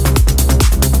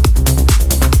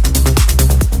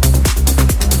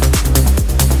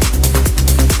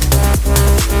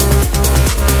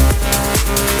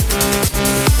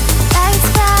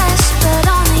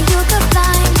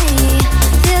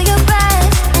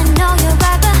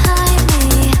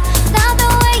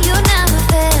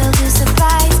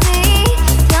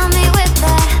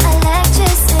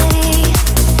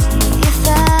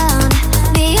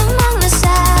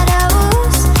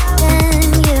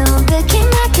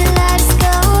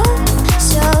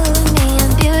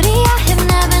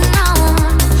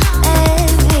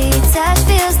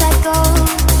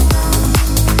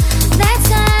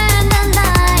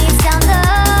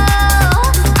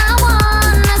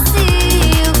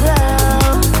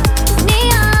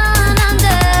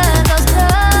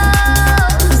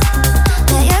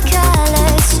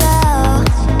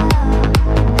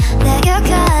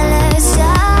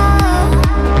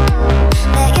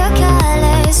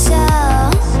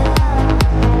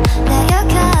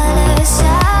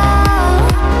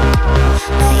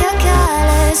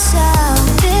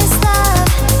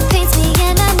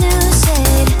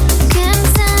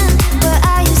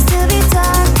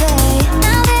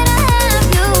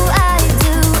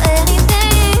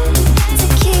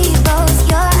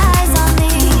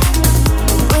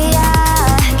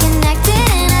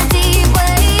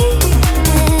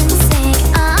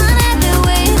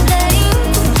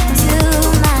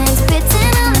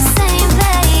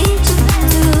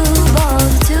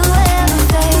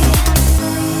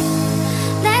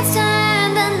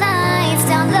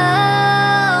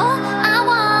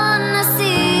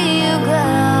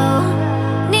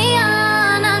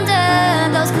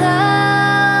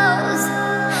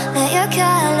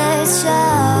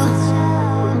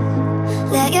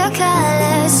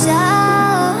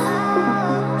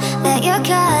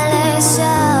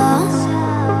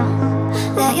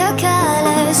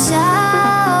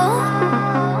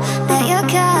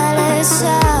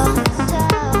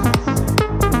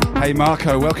 Hey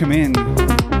Marco, welcome in.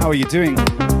 How are you doing?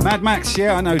 Mad Max,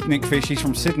 yeah, I know Nick Fish, he's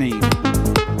from Sydney.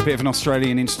 A bit of an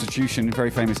Australian institution, very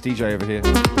famous DJ over here.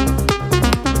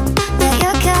 Let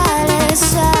your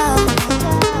colours show.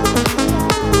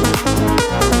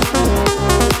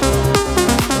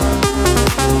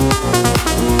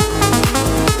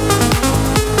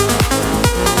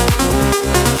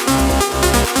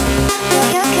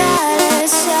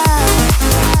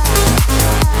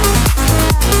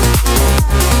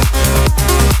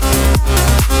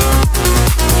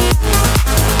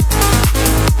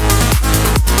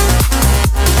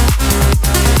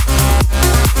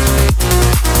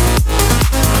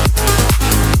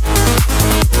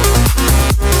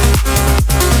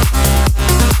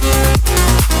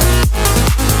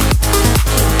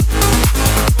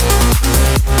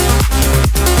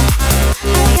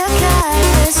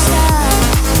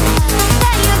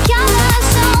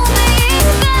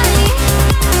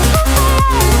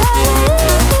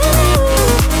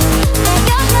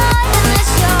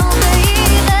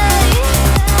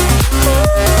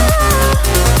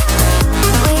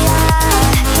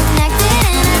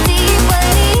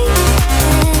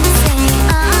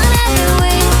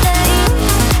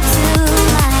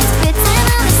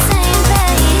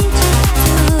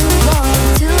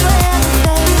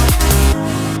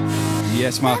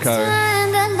 Marco.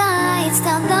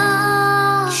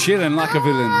 Chilling like a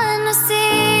villain.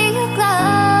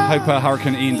 Hope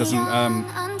Hurricane Ian doesn't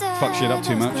fuck shit up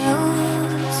too much.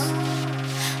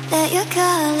 Let your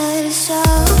colors show.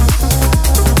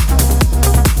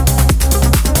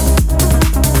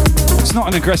 It's not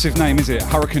an aggressive name, is it?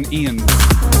 Hurricane Ian.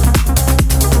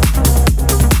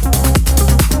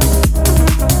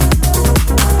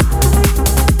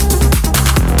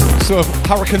 Sort of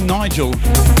Hurricane Nigel.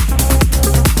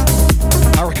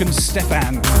 Hurricane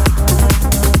Stefan.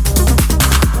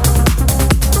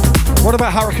 What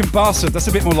about Hurricane Bastard? That's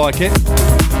a bit more like it.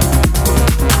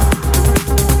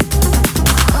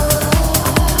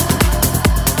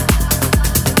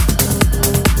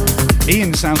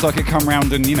 Ian sounds like it come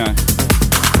round and, you know,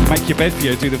 make your bed for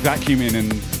you, do the vacuuming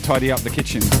and tidy up the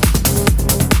kitchen.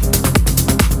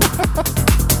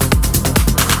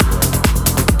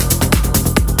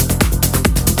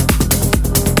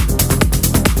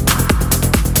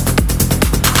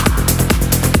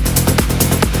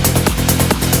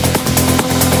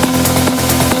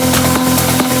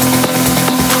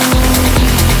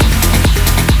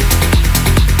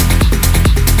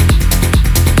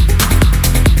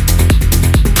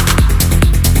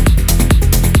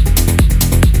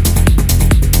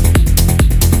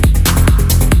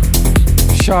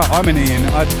 I'm an Ian.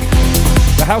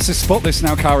 The house is spotless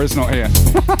now Kara's not here.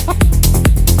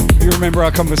 You remember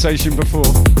our conversation before?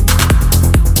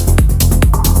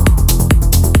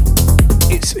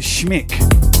 It's Schmick.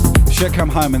 She'll come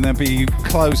home and there'll be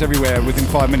clothes everywhere within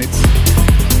 5 minutes.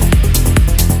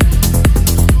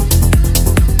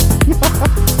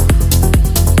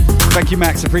 Thank you,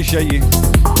 Max. Appreciate you.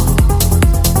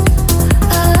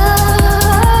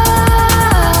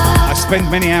 I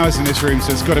spend many hours in this room,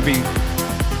 so it's got to be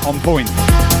on point.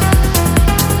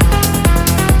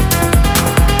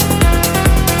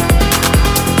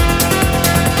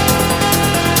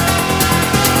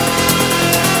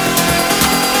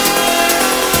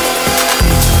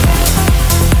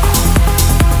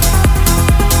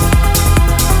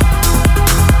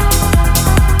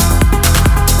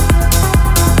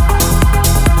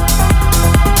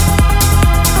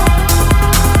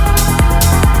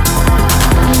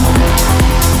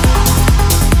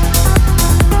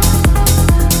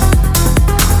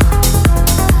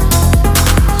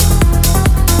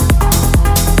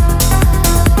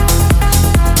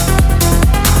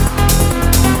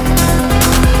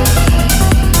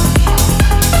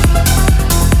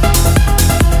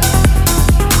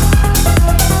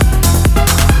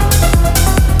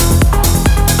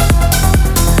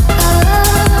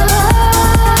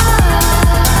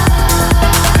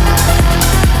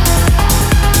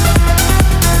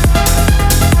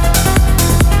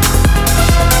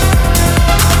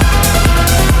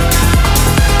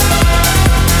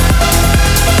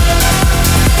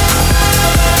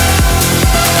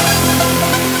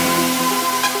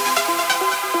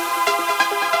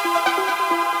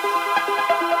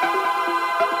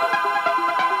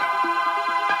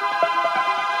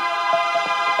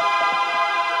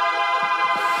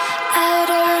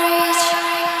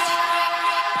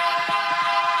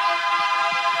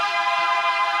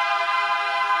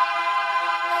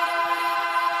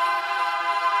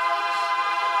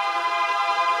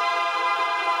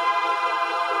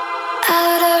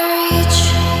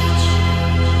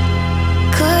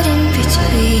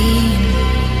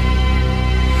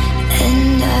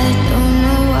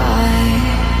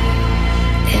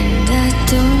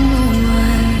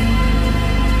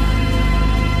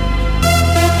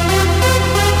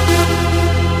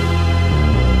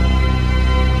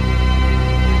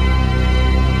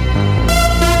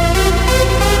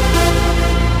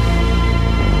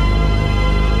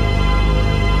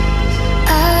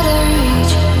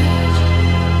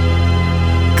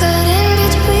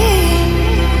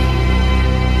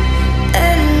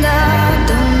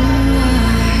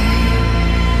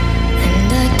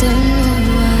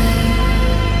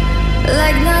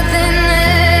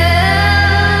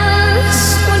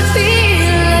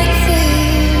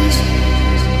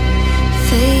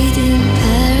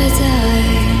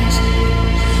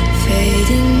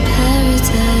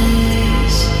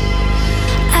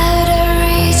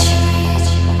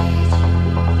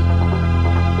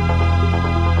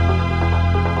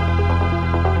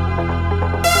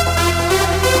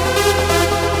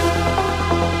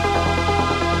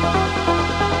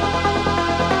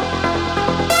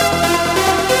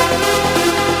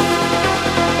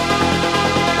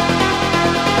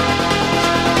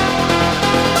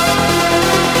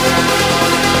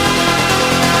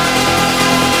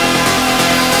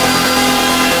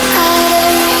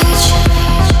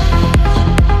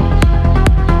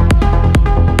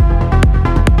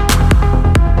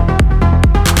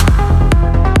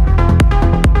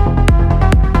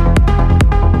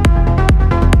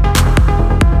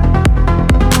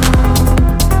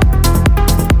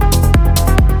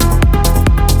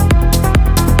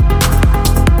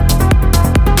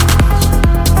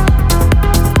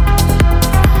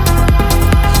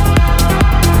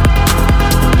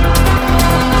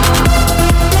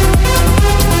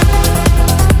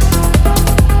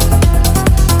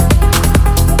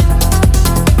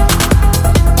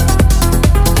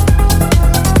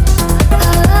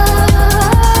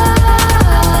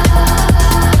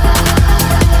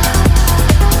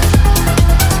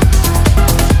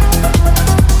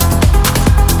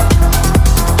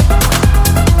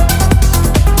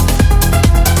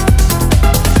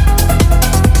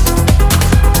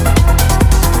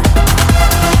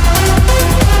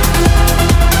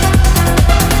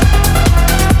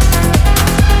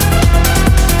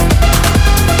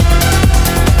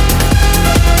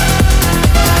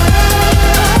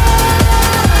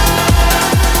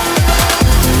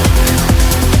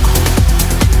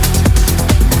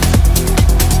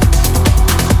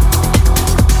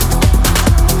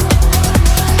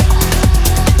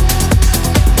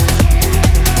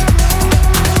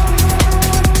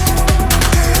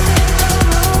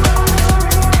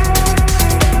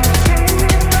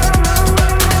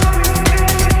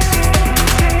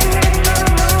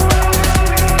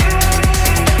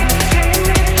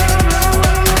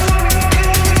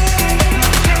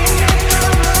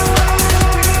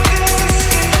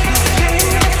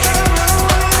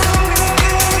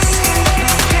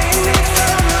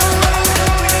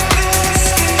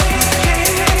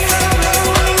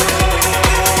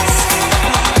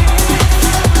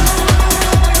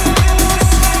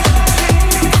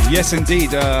 Yes, indeed.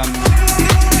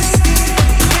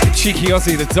 Cheeky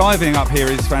Aussie, the diving up here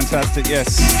is fantastic.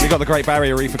 Yes, we got the Great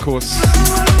Barrier Reef, of course.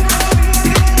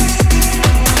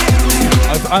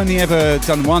 I've only ever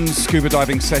done one scuba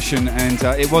diving session, and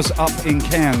it was up in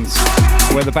Cairns,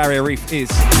 where the Barrier Reef is.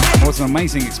 It was an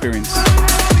amazing experience.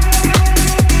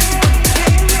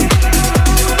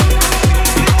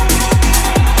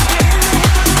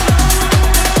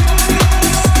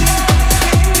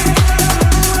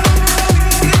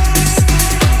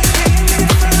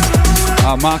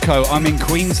 Marco, I'm in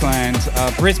Queensland,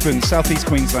 Brisbane, southeast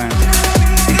Queensland.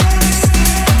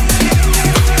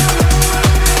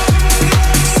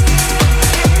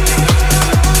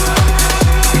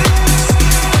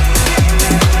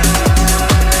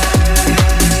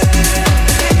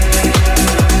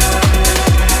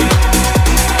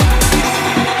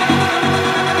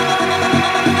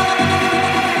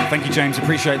 Thank you, James,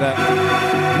 appreciate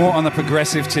that. More on the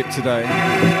progressive tip today,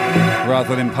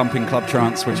 rather than pumping club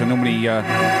trance, which I normally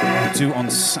do on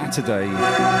Saturday.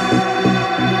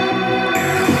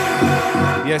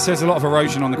 Yes, there's a lot of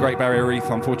erosion on the Great Barrier Reef,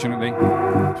 unfortunately.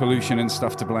 Pollution and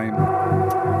stuff to blame.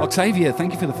 Octavia,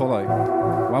 thank you for the follow.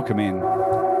 Welcome in.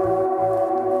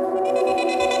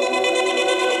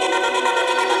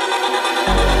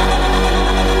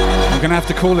 I'm going to have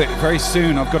to call it very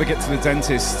soon. I've got to get to the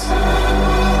dentist.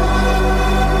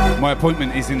 My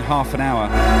appointment is in half an hour.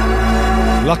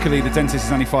 Luckily, the dentist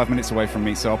is only 5 minutes away from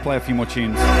me, so I'll play a few more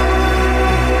tunes.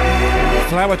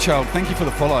 Flower Child, thank you for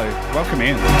the follow. Welcome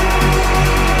in.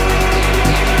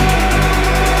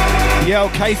 Yo,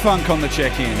 K-Funk on the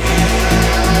check-in.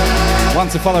 One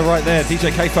to follow right there.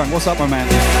 DJ K-Funk, what's up, my man?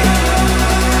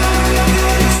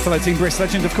 Fellow Team Brisk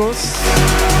legend, of course.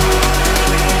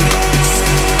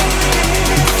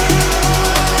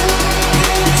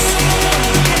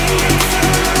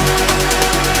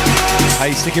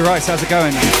 Hey, Sticky Rice, how's it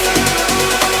going?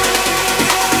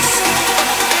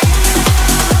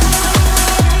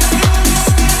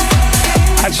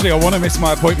 Actually, I want to miss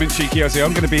my appointment, Cheeky Ozzy. I'm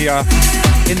going to be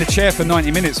in the chair for 90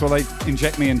 minutes while they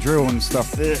inject me and drill and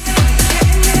stuff.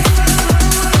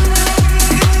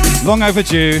 Long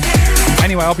overdue.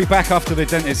 Anyway, I'll be back after the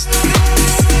dentist.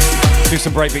 Do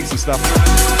some breakbeats and stuff.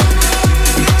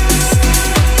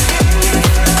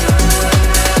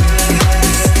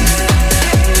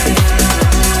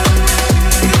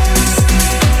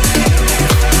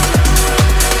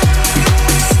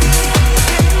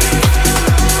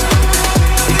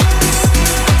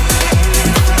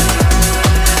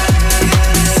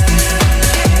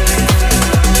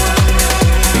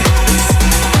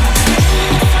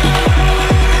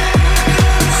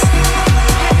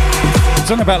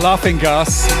 Something about laughing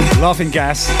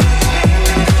gas.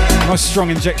 Nice strong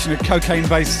injection of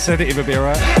cocaine-based sedative would be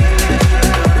alright.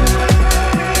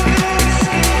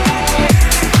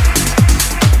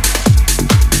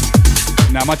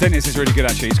 No, my dentist is really good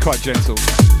actually. He's quite gentle.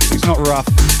 He's not rough.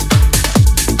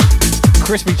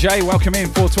 Crispy J, welcome in.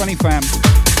 420 fam.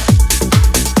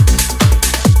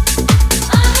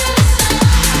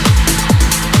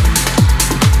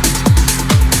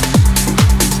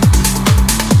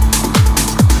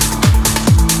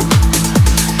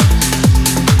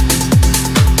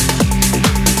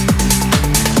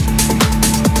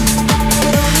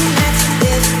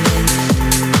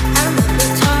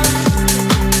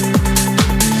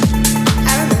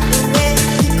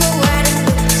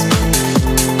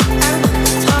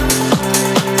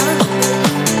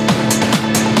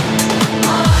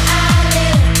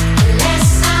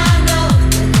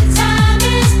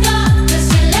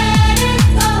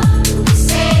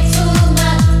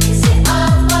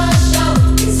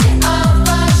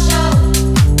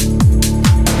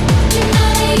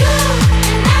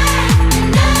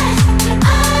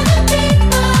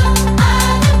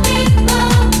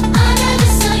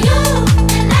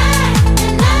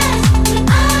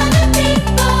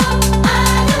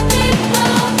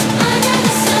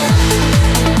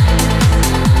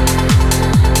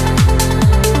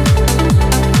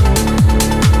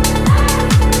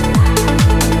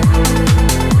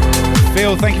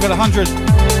 Thank you for the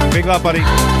 100. Big love, buddy.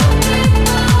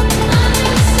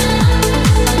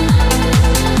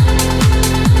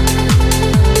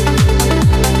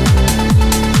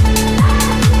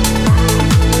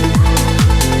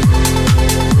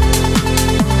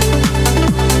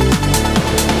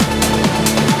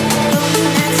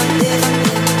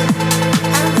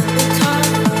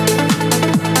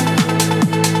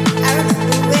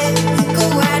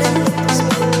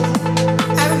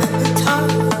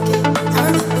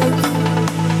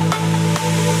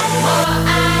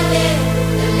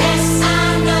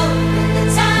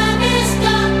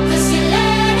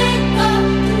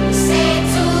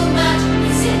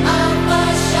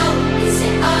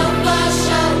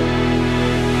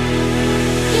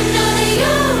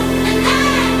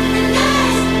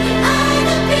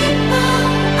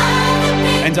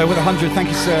 Endo with 100. Thank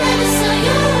you, sir.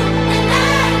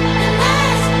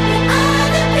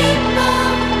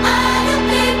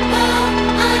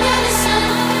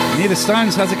 Near the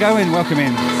Stones, how's it going? Welcome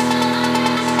in.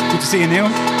 Good to see you, Neil.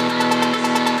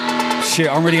 Shit,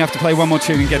 I'm really gonna have to play one more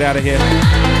tune and get out of here.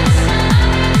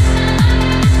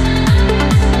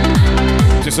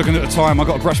 Just looking at the time, I've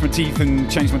got to brush my teeth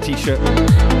and change my t-shirt.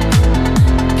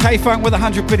 K-Funk with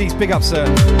 100 biddies, big up, sir.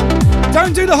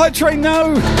 Don't do the hype train,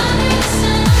 no!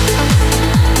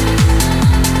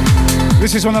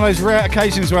 This is one of those rare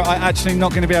occasions where I'm actually not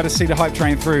going to be able to see the hype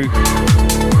train through.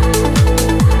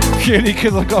 Purely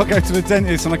because I've got to go to the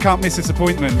dentist and I can't miss this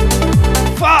appointment.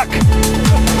 Fuck!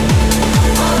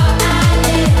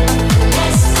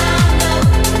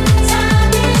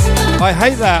 I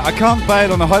hate that. I can't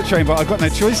bail on the hype train, but I've got no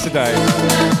choice today.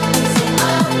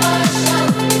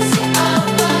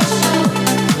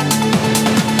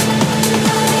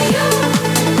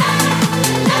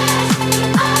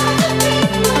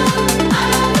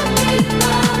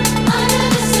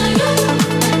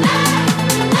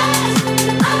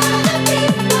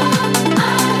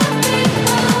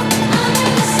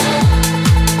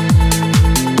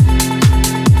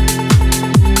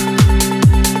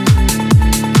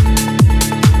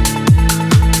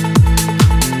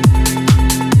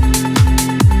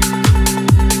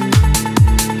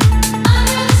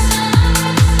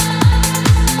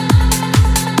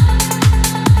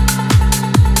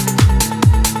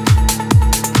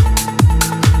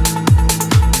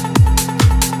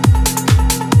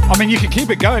 I mean, you can keep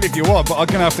it going if you want, but I'm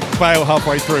going to have to bail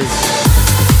halfway through.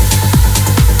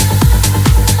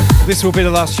 This will be the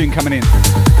last tune coming in.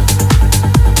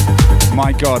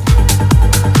 My God.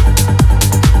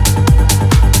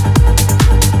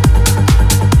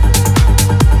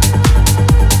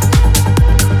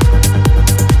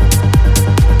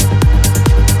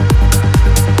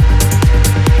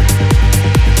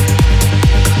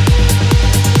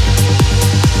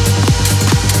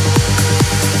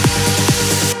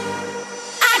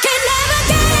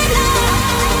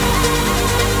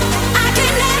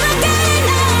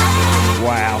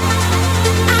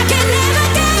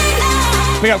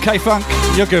 Big up K-Funk,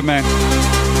 you're good, man.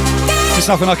 Just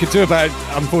nothing I could do about it,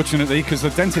 unfortunately, because the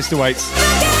dentist awaits.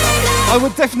 I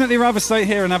would definitely rather stay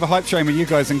here and have a hype train with you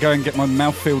guys than go and get my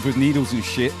mouth filled with needles and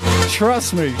shit.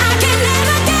 Trust me.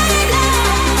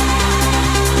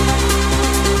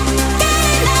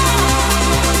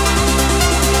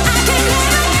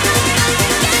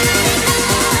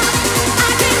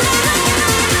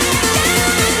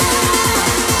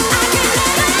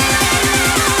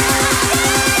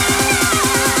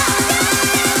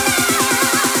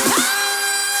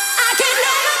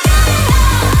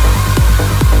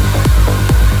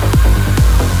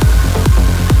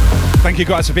 Thank you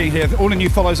guys for being here. All the new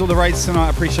follows, all the raids tonight. I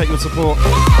appreciate your support.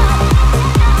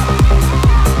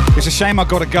 It's a shame I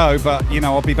got to go, but you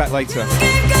know, I'll be back later.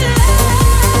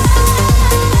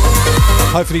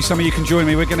 Hopefully some of you can join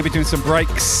me. We're going to be doing some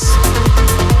breaks.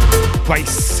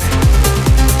 Bass.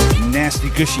 Nasty,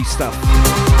 gushy stuff.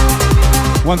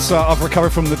 Once I've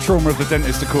recovered from the trauma of the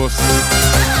dentist, of course.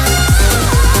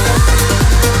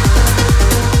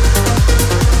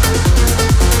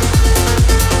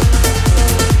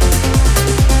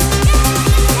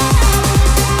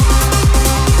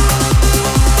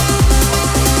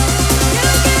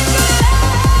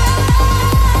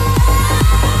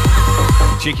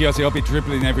 Cheeky Ozzy, I'll be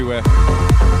dribbling everywhere.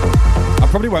 I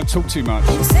probably won't talk too much.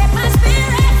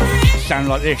 Sound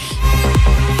like this.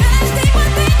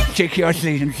 Cheeky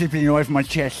Ozzy, I'm dribbling all over my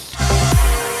chest.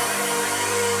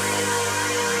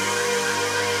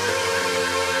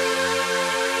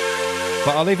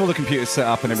 But I'll leave all the computers set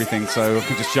up and everything, so I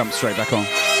can just jump straight back on.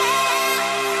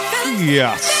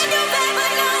 Yes.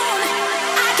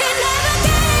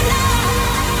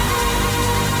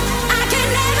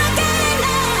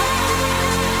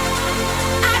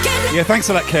 Yeah, thanks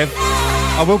for that, Kev.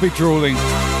 I will be drooling.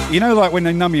 You know, like when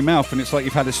they numb your mouth and it's like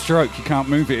you've had a stroke, you can't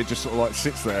move it, it just sort of like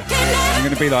sits there. I'm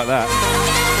going to be like that.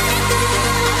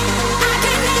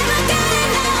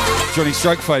 Johnny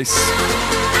Stroke Face.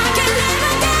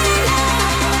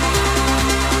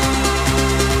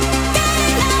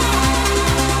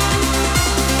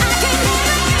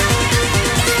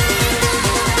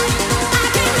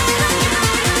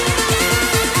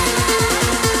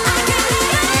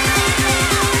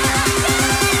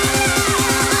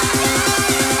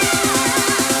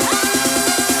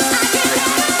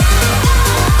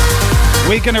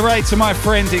 We're going to raid to my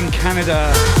friend in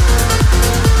Canada.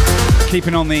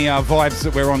 Keeping on the vibes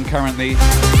that we're on currently.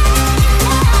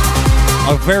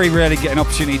 I very rarely get an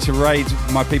opportunity to raid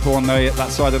my people on that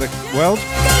side of the world.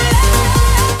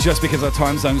 just because our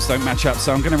time zones don't match up.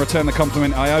 So I'm going to return the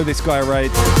compliment. I owe this guy a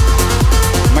raid.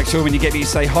 Make sure when you get me, you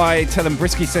say hi. Tell him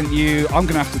Brisky sent you. I'm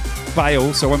going to have to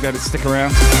bail, so I won't be able to stick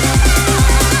around.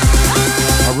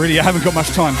 I really haven't got much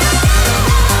time.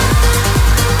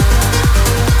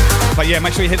 But yeah,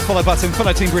 make sure you hit the follow button.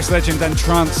 Follow Team Brisk Legend and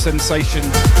Trance Sensation.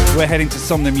 We're heading to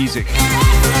Somna Music.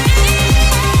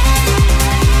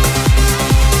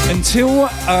 Until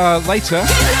later,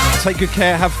 take good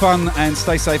care, have fun, and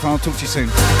stay safe, and I'll talk to you soon.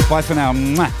 Bye for now.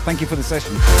 Mwah. Thank you for the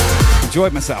session.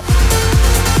 Enjoyed myself.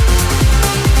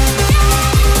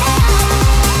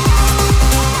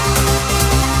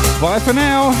 Bye for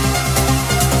now.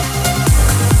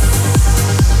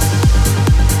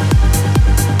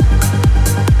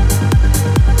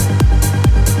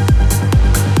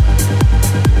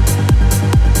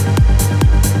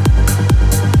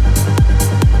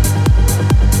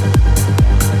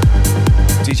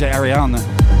 DJ Ariane,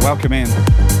 welcome in.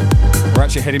 We're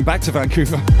actually heading back to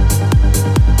Vancouver.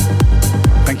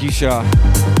 Thank you, Shah.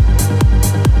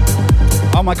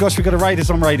 Oh my gosh, we got a raiders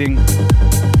on raiding.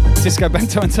 Disco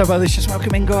Bento and Turbolicious,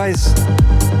 welcome in, guys.